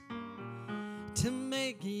plans to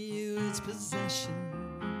make you its possession,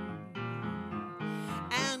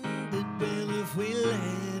 and it will if we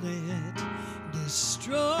let it destroy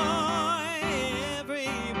destroy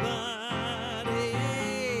everybody.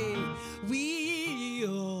 We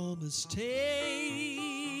all must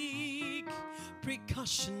take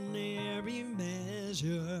precautionary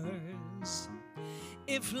measures.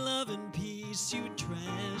 If love and peace you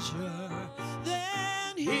treasure,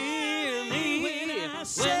 then hear me when I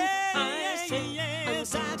say yes,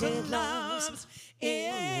 that love's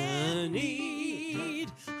in need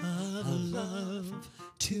of love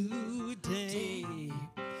today.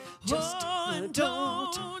 And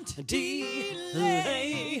don't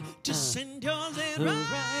delay to send yours in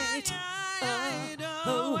right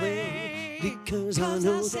away, because I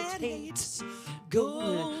know that hate's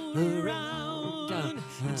going around.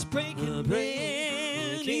 It's breaking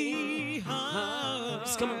many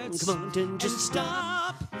hearts. Come on, then just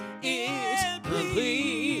stop it,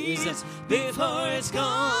 please, before it's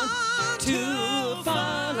gone too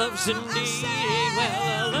far. Love's in need,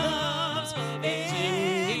 well, love's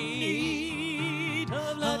in need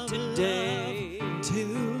of love today.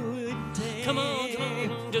 Come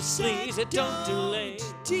on, just please, don't delay.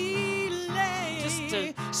 Just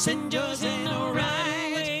send yours in the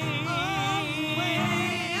right way.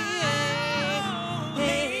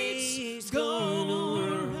 Hate's going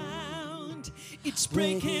around. It's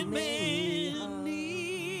breaking many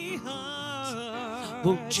hearts.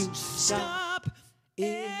 Won't you stop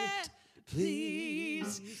it,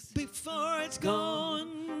 please, before it's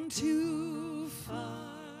gone too far?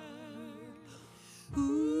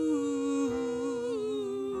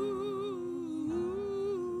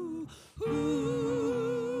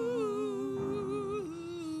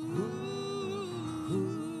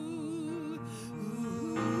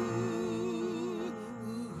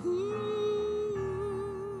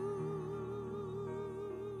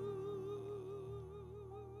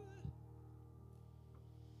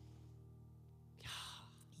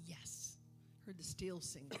 Yes. Heard the Steels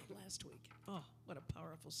sing that last week. Oh, what a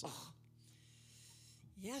powerful song.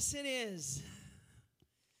 Yes, it is.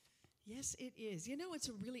 Yes, it is. You know, it's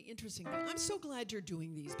a really interesting thing. I'm so glad you're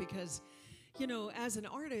doing these because, you know, as an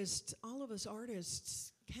artist, all of us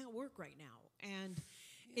artists can't work right now. And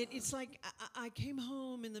it's like I came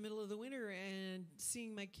home in the middle of the winter and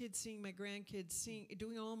seeing my kids, seeing my grandkids,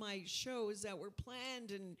 doing all my shows that were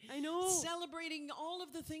planned and I know. celebrating all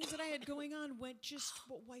of the things that I had going on wiped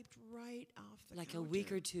right off the like counter. a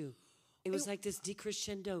week or two. It was like this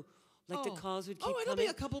decrescendo. Like the calls would keep coming. It'll be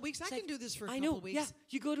a couple weeks. It's I like, can do this for a I couple know, weeks. yeah.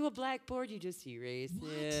 You go to a blackboard, you just erase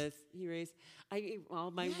this, erase.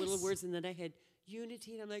 All my little Yes. words, and then I had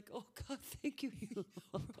unity, and I'm like, oh God, thank you.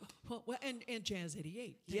 Well, and Jazz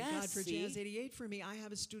 88. Thank Yes, God for see? Jazz 88 for me. I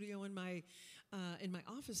have a studio in my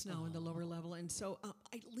office now in the lower level, and so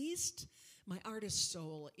at least my artist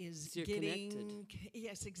soul is You're getting.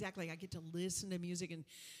 Yes, exactly. I get to listen to music,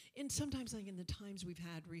 and sometimes, like in the times we've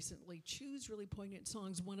had recently, choose really poignant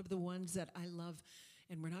songs. One of the ones that I love,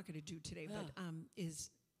 and we're not going to do today, but is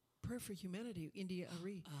 "Prayer for Humanity," India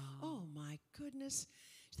Arie. Oh my goodness.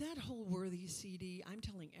 That whole Worthy CD, I'm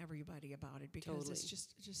telling everybody about it because it's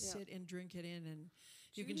just sit and drink it in, and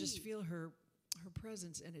you can just feel her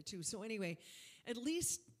presence in it too. So anyway, at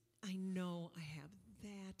least I know I have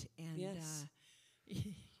that, and Yes.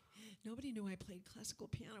 nobody knew I played classical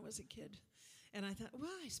piano as a kid. And I thought, well,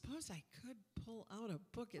 I suppose I could pull out a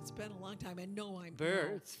book. It's been a long time, and no, I'm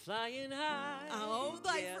Birds flying high. Oh,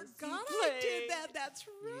 I Yes, forgot you I did played. that. That's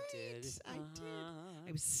right. You did. I did.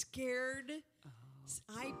 I was scared.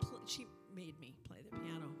 She made me play the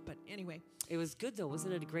piano, but anyway, It was good though,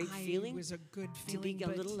 wasn't it a great feeling? It was a good to feeling. be a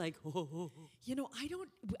but little like, oh. you know,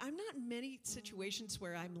 I'm not in many situations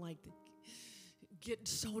where I'm like get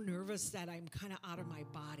so nervous that I'm kind of out of my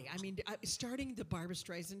body. I mean, starting the Barbra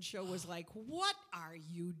Streisand show was like, what are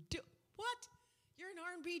you doing? What? You're an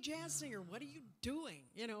R&B jazz singer. What are you doing?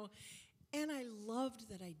 You know, and I loved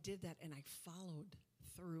that I did that and I followed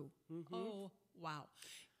through. Mm-hmm. Oh, wow.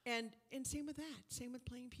 And same with that. Same with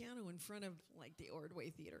playing piano in front of like the Ordway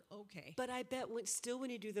Theater. Okay. But I bet when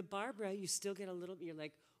you do the Barbara, you still get a little. You're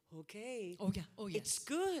like, okay. Oh yeah. Oh yes. It's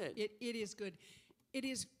good. It is good.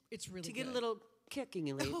 It's really to good. get a little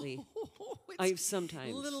kicking lately. It's I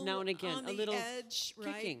sometimes little now and again on a the little edge,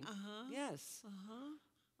 right? kicking. Uh-huh. Yes. Uh-huh.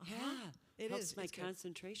 Yeah. It helps is. my It's good.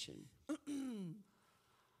 concentration.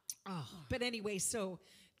 But anyway, so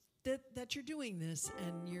that you're doing this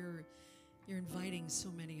and you're inviting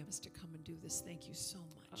so many of us to come and do this. Thank you so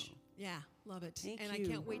much. Oh. Yeah, love it. Thank and you. I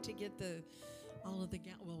can't wait to get all of the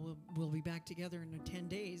we'll be back together in 10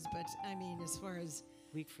 days. But I mean, as far as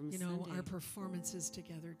Week from our Sunday. performances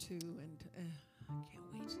together too, and I can't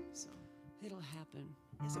wait. So It'll happen.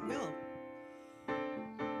 yes, it will.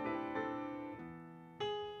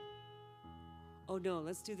 Oh no,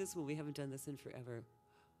 let's do this one. We haven't done this in forever.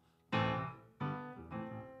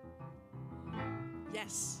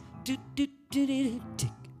 Yes. Do do do do tick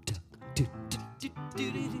tock. Do do do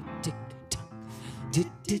do do tick tock. Do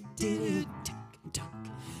do do tick tock.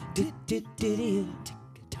 Do do do tick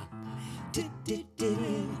tock. Do do do.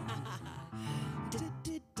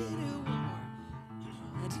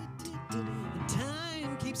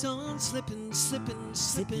 Time keeps on slipping, slipping,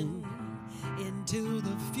 slipping into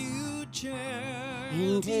the future.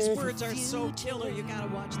 These words are so killer. You gotta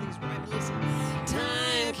watch these rhymes. Listen.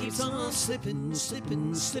 Time keeps on slipping,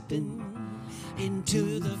 slipping, slipping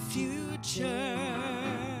into the future.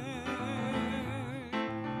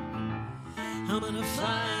 I'm gonna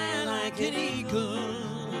fly like an eagle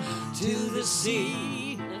to the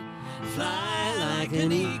sea. Fly like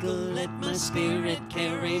an eagle, let my spirit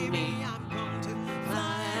carry me. I'm going to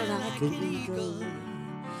fly like an eagle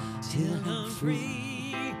till I'm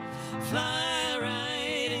free. Fly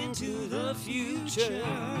right into the future.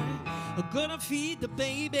 I'm gonna feed the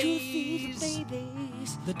babies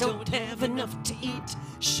that don't have enough to eat.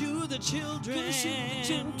 Shoe the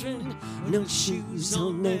children, no shoes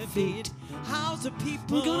on their feet. House the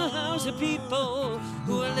people, I'm gonna house the people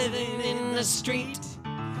who are living in the street.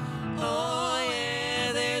 Oh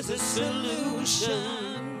yeah, there's a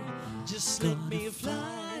solution. Just let me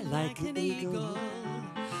fly like an eagle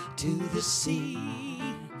to the sea.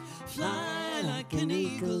 Fly like an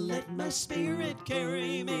eagle, let my spirit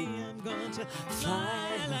carry me. I'm going to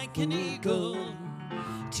fly like an eagle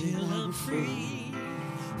till I'm free.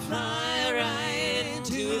 Fly right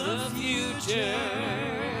into the future.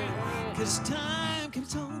 'Cause time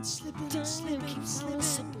keeps on slipping,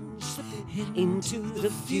 slipping, slipping into the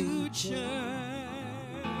future.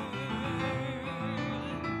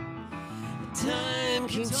 Time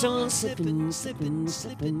keeps on slipping, slipping,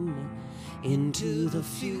 slipping into the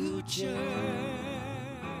future.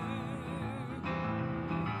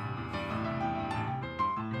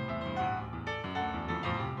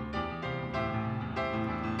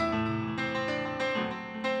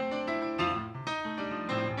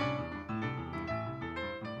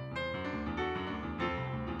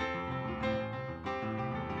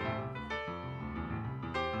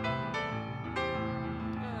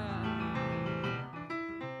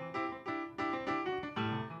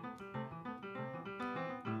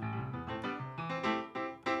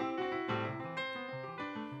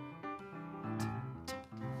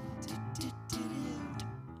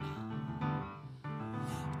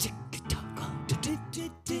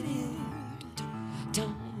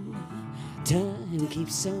 Time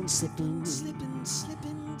keeps on slipping, Slipping,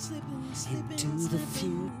 slipping, slipping, slipping into the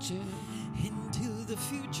future. Into the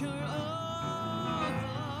future. Oh,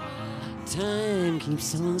 Time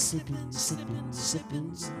keeps on slipping, slipping,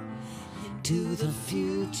 slipping into the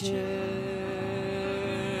future.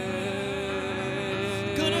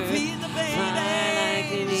 gonna feed the babies. Fly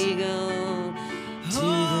like an eagle to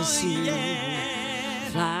the sea. Yeah.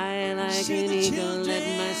 Fly like To an the eagle, let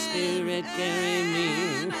children, my spirit carry me.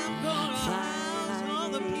 and I'm gonna Fly house all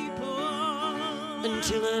like the an people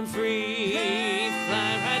Until I'm free,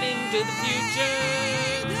 fly right into the future.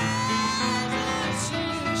 There's a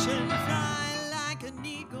solution. Fly like an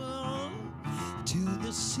eagle to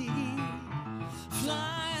the sea.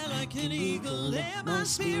 Fly like an eagle, let my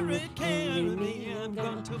spirit carry me. I'm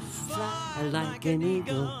going to fly like an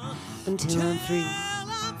eagle until I'm free.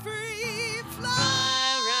 I'm free. Fly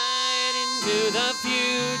Fly right into the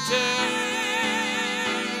future.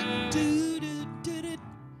 do do do do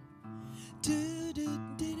do do do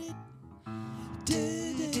do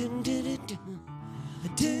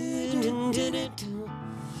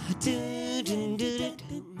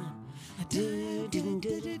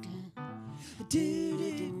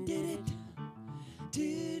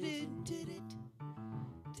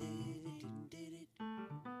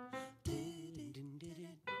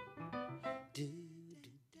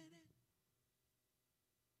do do.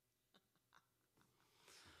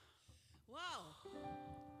 Wow.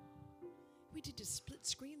 We did a split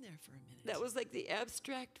screen there for a minute. That was like the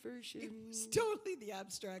abstract version. It was totally the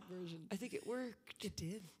abstract version. I think it worked. It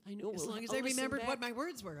did. I know. As Well, long as I'll I listen remembered what back. my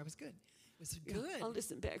words were, I was good. It was Yeah, good. I'll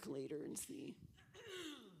listen back later and see.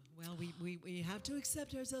 Well, we have to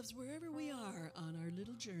accept ourselves wherever we are on our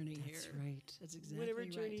little journey That's here. right. That's exactly Whatever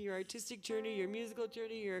right. journey, your artistic journey, your musical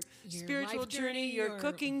journey, your Your spiritual life journey, journey, your or-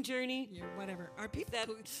 cooking journey. Your whatever. Our people, That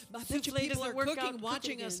I bet you souffle people are doesn't work out, cooking, cook it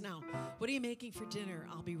watching us again. now. What are you making for dinner?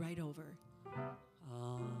 I'll be right over.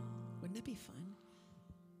 Oh. Wouldn't that be fun?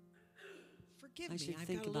 For Forgive I me. should I've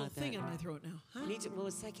think got a little about thing that. in my throat now. Huh? Well,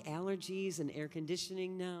 it's like allergies and air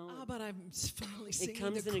conditioning now. Oh, but I'm finally singing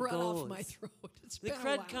comes the and it crud off my goes. throat. It's The been a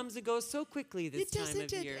crud while. comes and goes so quickly this It does, time it of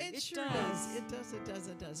did. year. It sure does. does. It does, it does,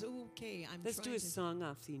 it does. Okay, I'm Let's trying do a to... song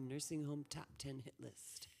off the nursing home top 10 hit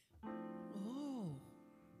list. Oh.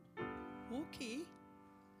 Okay.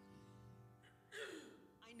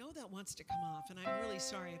 I know that wants to come off, and I'm really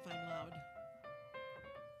sorry if I'm loud.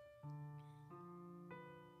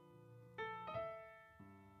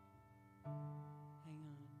 Hang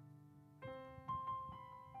on.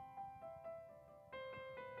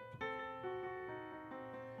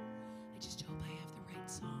 I just hope I have the right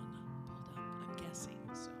song pulled up. I'm guessing,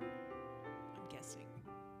 so I'm guessing.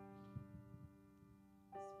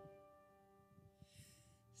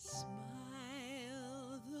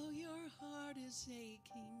 Smile though your heart is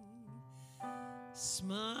aching.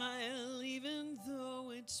 Smile even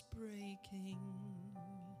though it's breaking.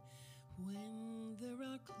 When there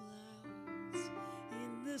are clouds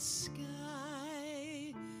in the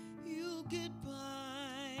sky, you'll get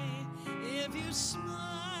by if you smile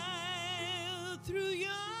through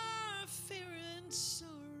your fear and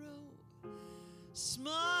sorrow.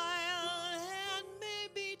 Smile and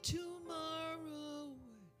maybe tomorrow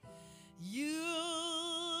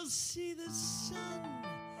you'll see the sun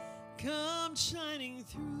come shining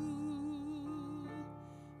through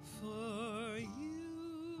for you.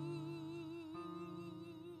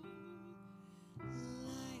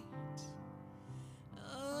 Light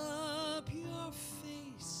up your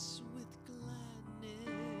face with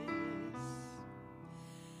gladness.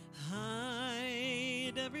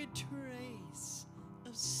 Hide every trace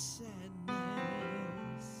of sadness.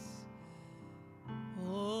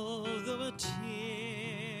 Although a tear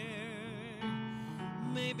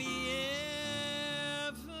may be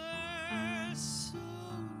ever so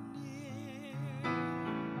near,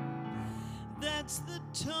 that's the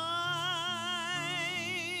time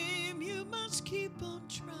you must keep on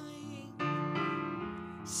trying.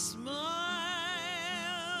 Smile,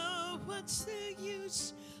 what's the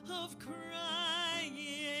use of crying?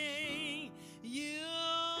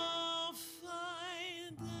 You'll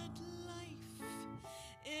find that life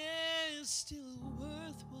is still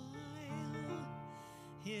worthwhile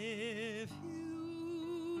if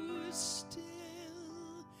you still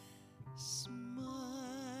smile.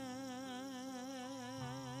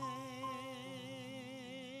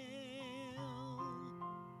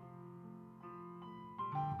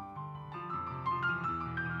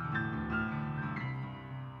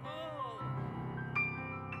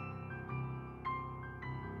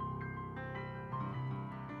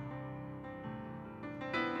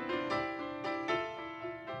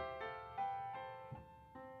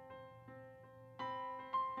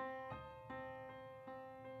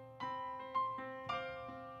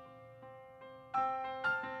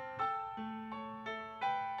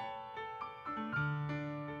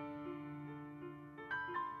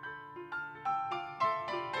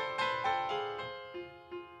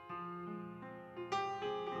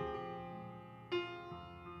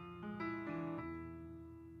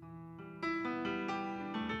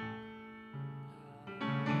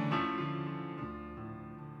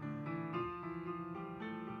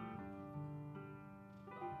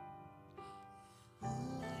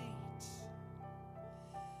 Light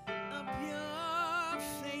up your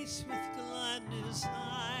face with gladness.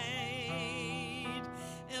 Hide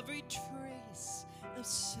every trace of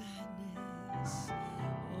sadness.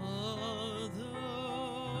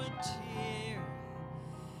 Although a tear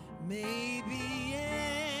may be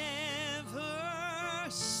ever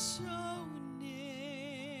so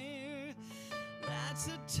near, that's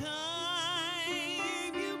a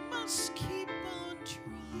time you must keep on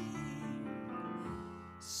trying.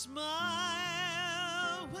 Smile,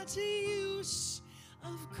 what's the use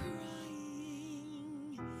of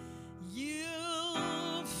crying?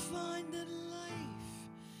 You'll find that life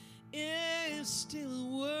is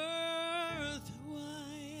still worthwhile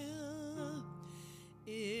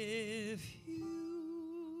if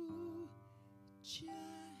you just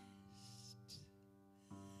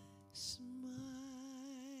smile.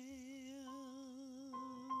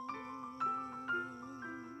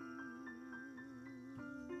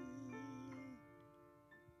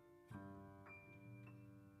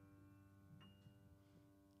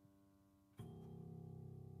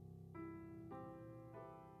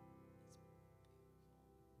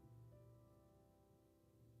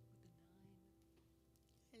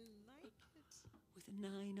 I like it. With a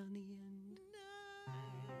 9 on the end.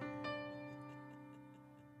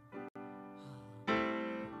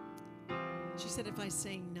 She said if I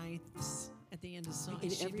sang ninths at at the end of the song. In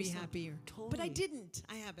She'd every be song. happier. Totally. But I didn't.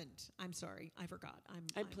 I haven't. I'm sorry. I forgot.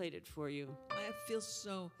 I played it for you. I feel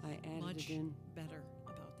so I added much it in. better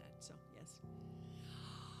about that. So, yes.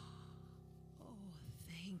 Oh,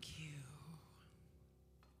 thank you.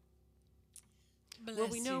 Well, we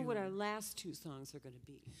Bless know you. what our last two songs are going to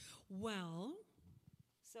be. Well,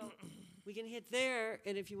 So we can hit there,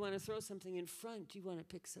 and if you want to throw something in front, you want to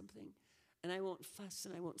pick something. And I won't fuss,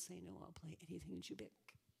 and I won't say no. I'll play anything that you pick.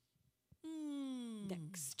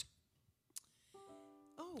 Next.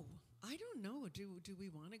 oh, I don't know. Do we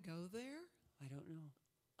want to go there? I don't know.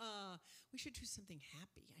 We should do something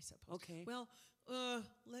happy, I suppose. Okay. Well,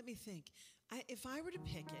 let me think. If I were to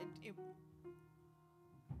pick it,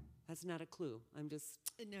 That's not a clue. I'm just...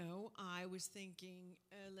 no, I was thinking.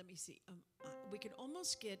 Let me see. We could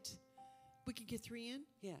almost get. We could get 3 in.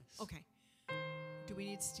 Yes. Okay. Do we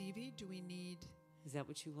need Stevie? Do we need? Is that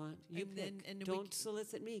what you want? You And pick. then- and we Don't c-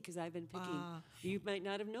 solicit me, because I've been picking. You might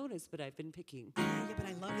not have noticed, but I've been picking. Yeah, but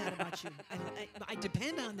I love that about you. I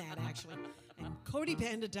depend on that, actually. And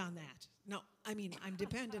codependent on that. No, I mean, I'm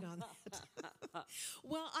dependent on that.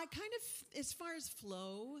 Well, I kind of, as far as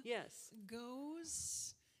flow Yes.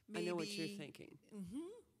 goes, maybe. I know what you're thinking. Mm-hmm.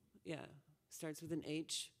 Yeah. Starts with an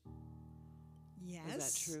H. Yes. Is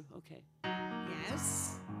that true? Okay.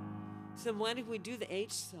 Yes. So why don't we do the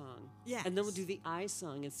H song? Yes. And then we'll do the I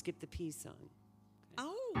song and skip the P song.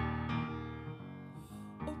 Oh.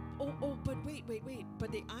 Oh, but wait.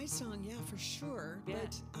 But the I song, yeah, for sure. Yeah.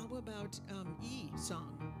 But how about E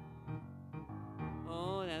song?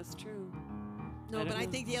 Oh, that's true. No, I but don't I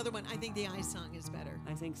know. think the other one, I think the I song is better.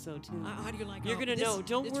 I think so too. How do you like You're oh, gonna this- know.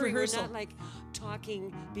 Don't it's worry. rehearsal. We're not like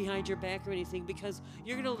talking behind your back or anything, because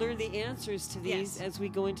you're gonna learn the answers to these Yes. as we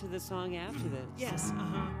go into the song after this. Yes,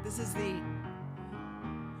 This is the.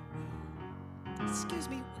 Excuse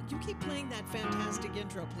me, you keep playing that fantastic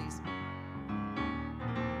intro, please.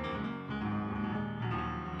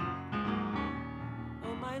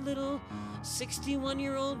 Oh, my little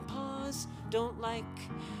 61-year-old paws don't like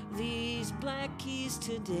these black keys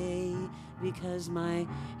today, because my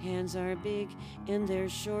hands are big and they're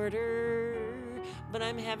shorter. But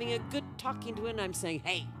I'm having a good talking to it, and I'm saying,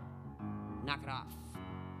 hey, knock it off.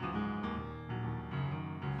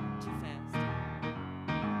 Too fast.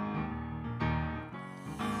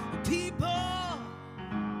 People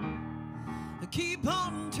keep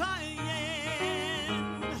on trying.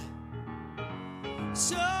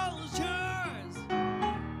 Soldiers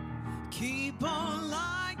keep on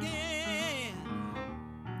lying.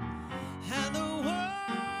 And the world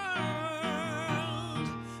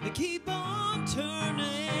keep on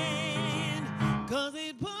turning. 'Cause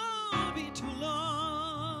it won't be too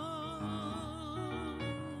long.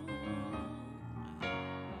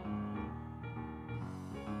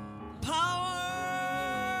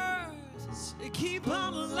 Powers keep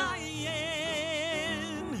on lying,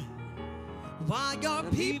 while your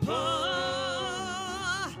people,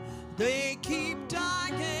 they keep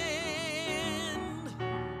dying,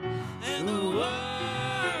 and the world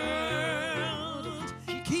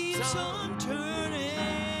keeps on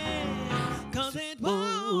turning, 'cause it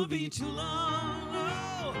won't be too long.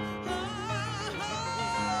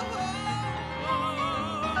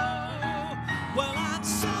 Well, I'm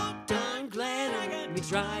so darn glad I got to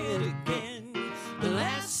try it again. The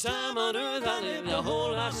last time on earth I lived a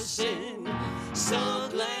whole lot of sin. So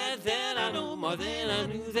glad that I know more than I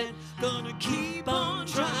knew then. Gonna keep on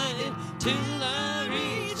trying till I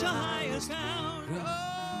reach the highest ground.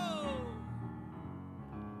 Oh.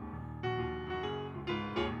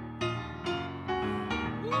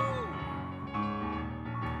 Woo.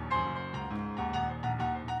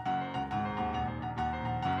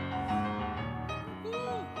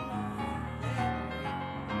 Woo.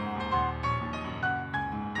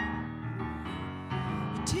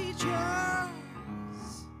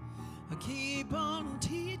 Teachers keep on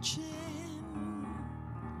teaching.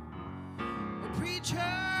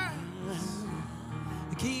 Preachers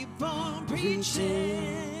keep on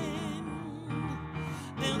preaching.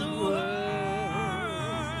 And the world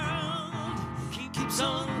keeps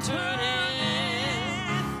on turning.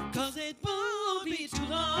 'Cause it won't be too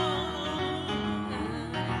long.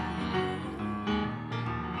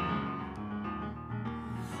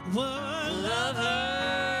 World lovers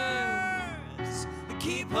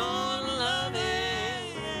keep on loving.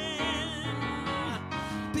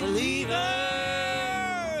 Believers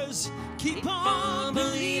keep on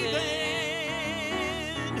believing.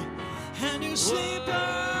 And you sleepers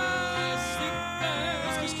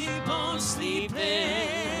keep on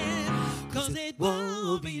sleeping. 'Cause it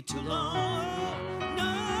won't be too long.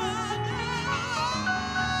 No.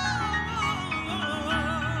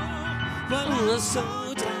 Well, I'm so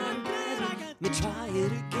darn glad I got to try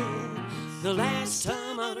it again. The last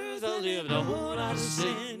time on earth I lived a whole lot of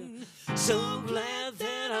sin. So glad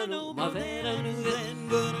that I know more than I knew then.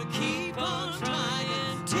 Gonna keep on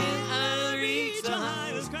trying till I reach the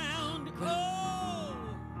highest ground. Oh,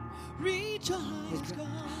 reach the highest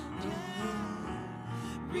ground.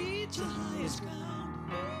 Yeah. Reach the highest ground.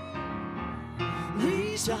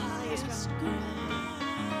 Reach the highest ground.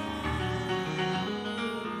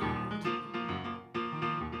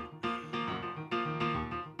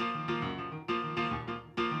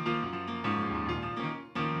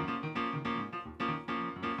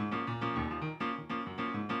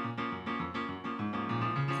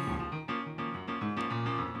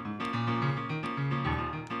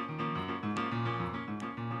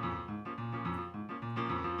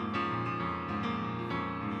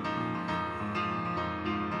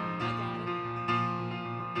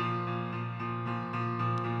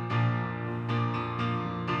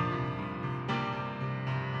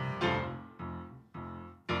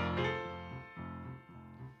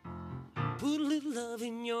 Put a little love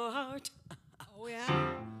in your heart. Oh,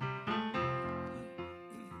 yeah.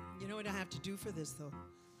 You know what I have to do for this, though?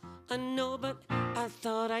 I know, but I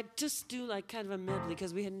thought I'd just do like kind of a medley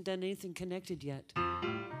because we hadn't done anything connected yet.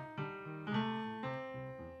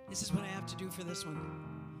 This is what I have to do for this one.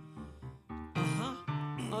 Uh-huh.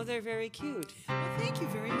 Oh, they're very cute. Well, thank you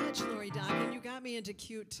very much, Lori Doggin. You got me into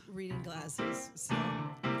cute reading glasses. So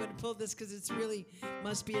I'm going to pull this because it's really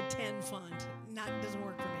must be a 10 font. Doesn't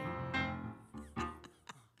work for me. Okay.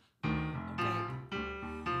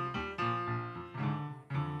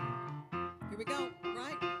 Here we go.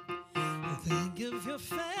 Right. Think of your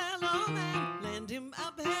fellow man. Lend him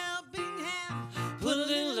a helping hand. Put a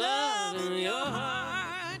little love in your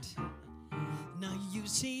heart. Now you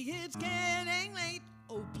see it's getting late.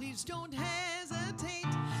 Oh, please don't hesitate.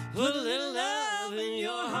 Put a little love in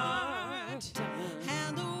your heart.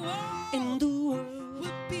 And the world, In the world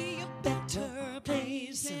will be a better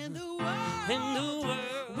place. And the world, And the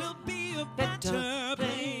world will be a better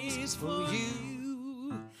place for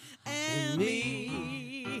you and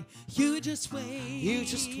me. You just wait. You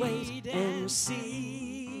just wait and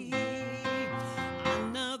see.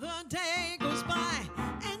 Another day goes by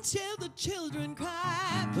until the children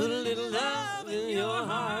cry. Put a little love in your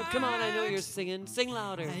heart. Come on, I know you're singing. Sing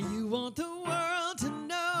louder. And you want the world to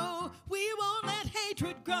know we won't let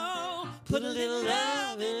hatred grow. Put a little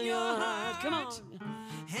love in your heart. Come on.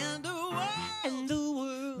 And the world, And the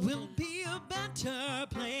world will be a better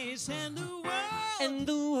place. And the world, And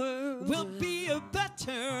the world will be a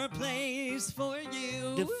better place for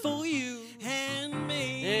you for you and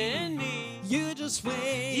me. and me. You just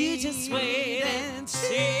wait. You just wait and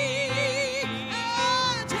see.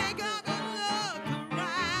 Oh, take a good look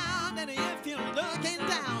around, and if you're looking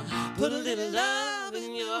down, Put a little love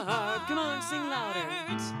in your heart. Come on, sing louder.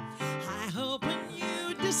 I hope when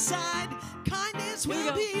you decide kindness Here we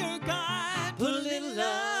will go. be your guide. Put a little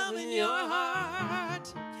love in your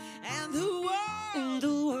heart, and the world And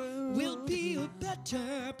the world will be a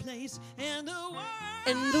better place, and the world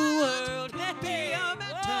And the world will be a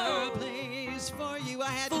better Whoa. place for you. I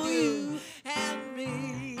had For to do you and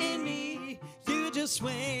me. and me. You just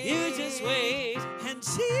wait. You just wait. and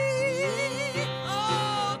see.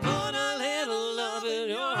 Oh, Put a little love in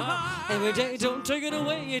your heart. Every day, don't take it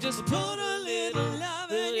away. You just put a little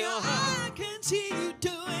love in your heart. I can see you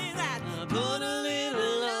doing that. Put a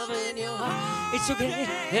little love in your heart. It's okay.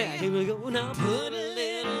 Yeah, here we go now. Put a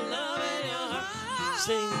little love in your heart.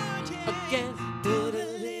 Sing again. Put a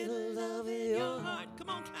little love in your heart. Come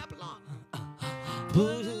on, clap along.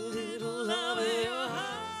 Put a little love in your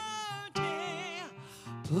heart. Yeah.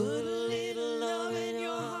 Put a little love in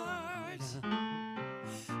your heart.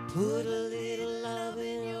 Put a little love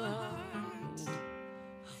in your heart.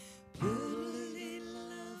 Put a little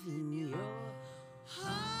love in your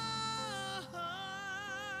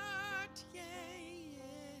Heart. Yeah,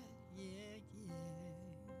 yeah, yeah,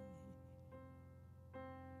 yeah.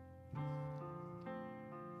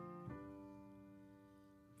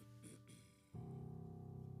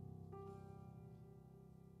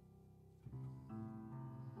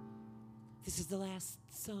 This is the last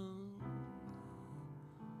song.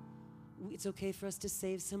 It's okay for us to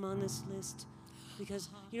save some on this list because,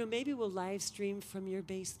 maybe we'll live stream from your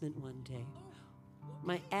basement one day.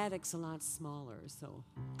 My attic's a lot smaller, so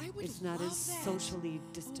I would it's not love as that. socially Oh,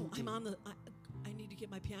 distant. I'm on the. I need to get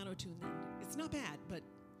my piano tuned then. It's not bad, but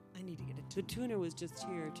I need to get it The tuned. tuner was just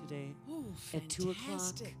here today Oh, at 2 o'clock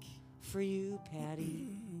fantastic. for you, Patty.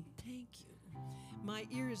 Thank you. My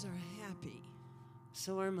ears are happy.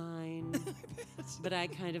 So are mine. But I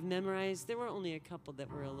kind of memorized. There were only a couple that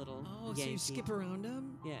were a little Oh, so Yankee. you skip around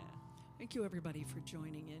them? Yeah. Thank you, everybody, for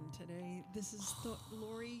joining in today. This is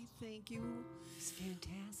Lori. Thank you. It's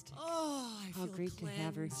fantastic. Oh, I How feel great to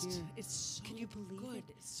have her cleansed. here. It's so Can you believe good. it?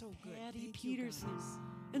 It's so good. Patty Thank you, Peterson. guys.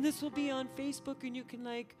 And this will be on Facebook, and you can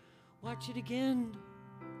watch it again.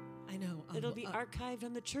 I know. It'll be archived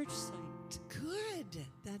on the church site. Good.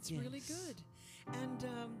 That's really Yes. good. And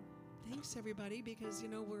thanks, everybody, because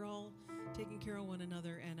we're all taking care of one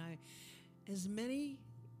another. And as many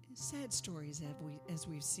sad stories as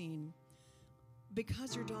we've seen,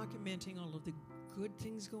 because you're documenting all of the good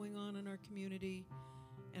things going on in our community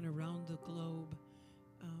and around the globe,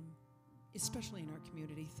 especially in our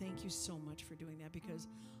community. Thank you so much for doing that, because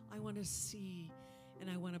I want to see and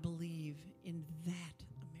I want to believe in that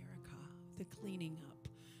America, the cleaning up,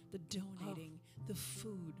 the donating, the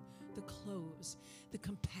food, the clothes, the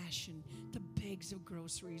compassion, the bags of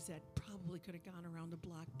groceries that probably could have gone around the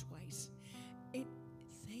block twice.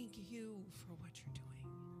 Thank you for what you're doing.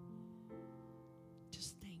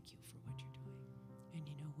 Just thank you for what you're doing. And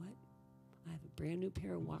you know what? I have a brand new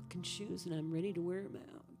pair of walking shoes, and I'm ready to wear them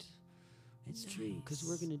out. It's true, because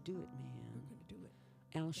we're Nice. going to do it, man. We're going to do it.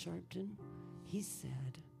 Al Sharpton, he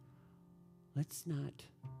said, let's not.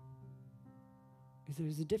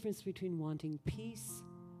 There's a difference between wanting peace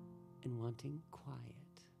and wanting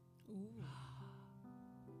quiet. Ooh,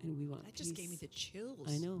 And we want that peace. just gave me the chills.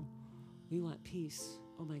 I know. We want peace.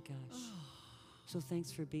 Oh my gosh. So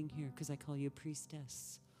thanks for being here, because I call you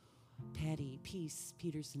priestess. Patty Peace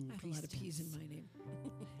Peterson. I have a lot of priestess. peas in my name.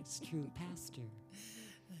 It's true. Pastor.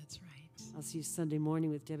 That's right. I'll see you Sunday morning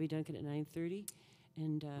with Debbie Duncan at 9:30.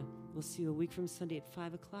 And we'll see you a week from Sunday at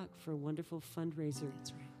 5 o'clock for a wonderful fundraiser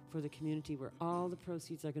That's right. for the community, where all the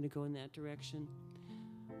proceeds are going to go in that direction.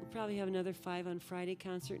 We'll probably have another 5 on Friday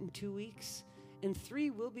concert in 2 weeks. And 3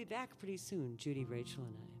 will be back pretty soon, Judy, Rachel,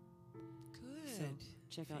 and I. Good. So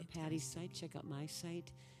check out Patty's site, check out my site.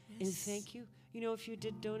 And Yes. thank you. If you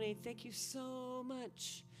did donate, thank you so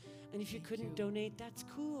much. And if you Thank couldn't you. donate, that's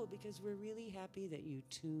cool, because we're really happy that you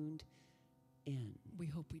tuned in. We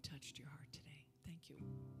hope we touched your heart today. Thank you.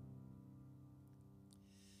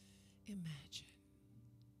 Imagine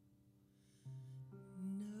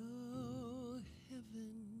no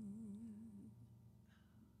heaven.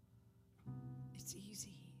 It's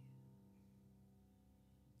easy.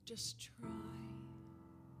 Just try.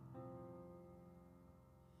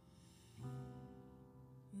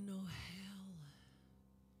 No hell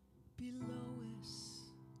below us.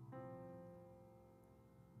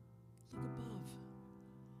 Look above.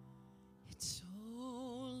 It's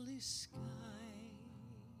only sky.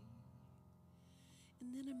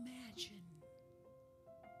 And then imagine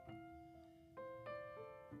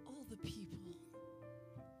all the people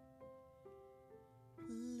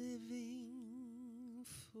living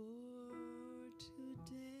for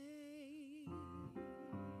today.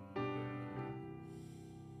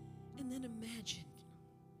 And then imagine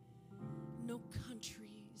no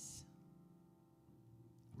countries.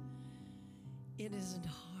 It isn't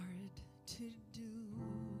hard to do.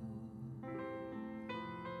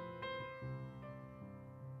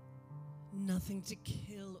 Nothing to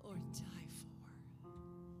kill or die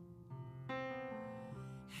for.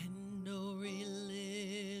 And no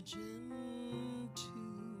religion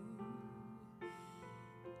too.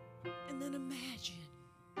 And then imagine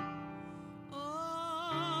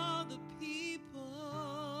all the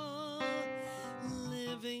people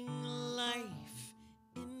living life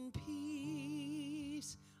in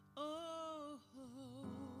peace. Oh,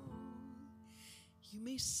 you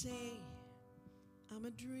may say I'm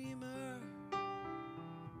a dreamer,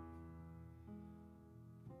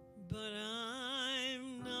 but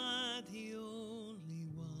I'm not the only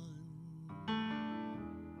one.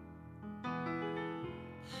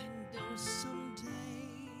 I know someday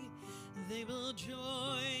they will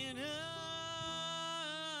join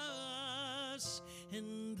us,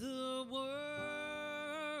 and the world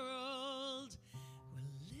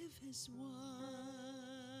will live as one.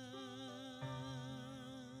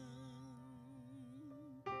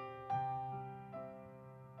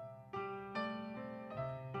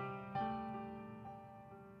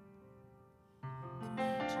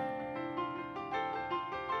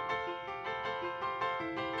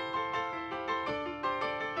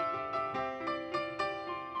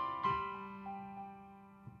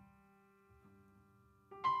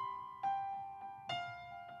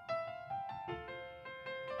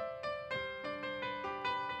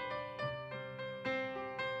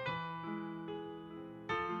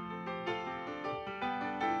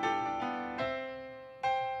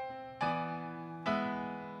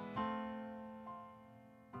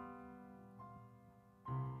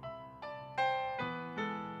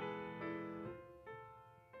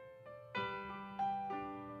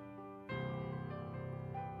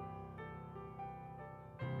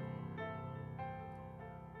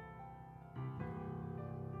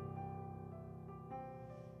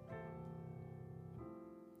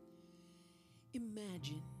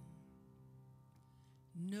 Imagine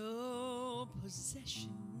no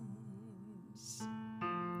possessions.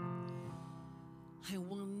 I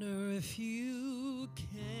wonder if you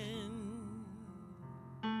can.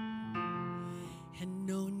 And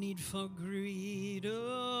no need for greed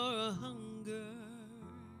or hunger.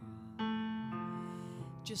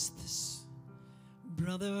 Just this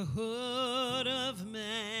brotherhood of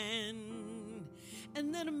man.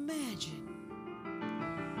 And then imagine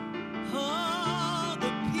all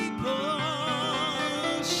the people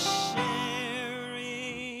sharing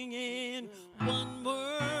in one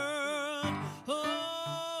world.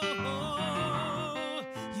 Oh,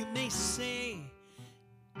 you may say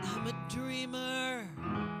I'm a dreamer,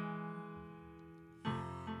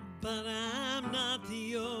 but I'm not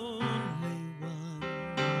the only one.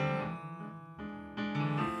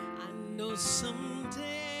 I know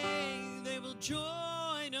someday they will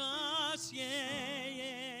join us, yeah,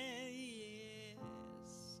 yeah, yes.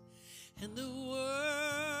 And the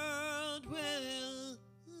world will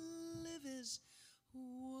live as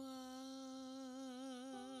one.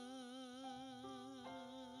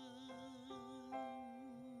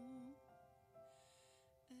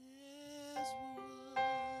 As one.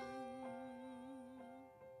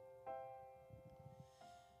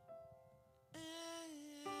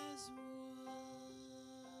 As one.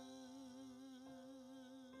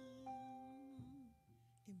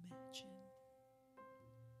 Imagine.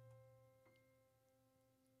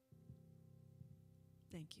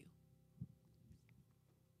 Thank you.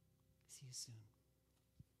 See you soon.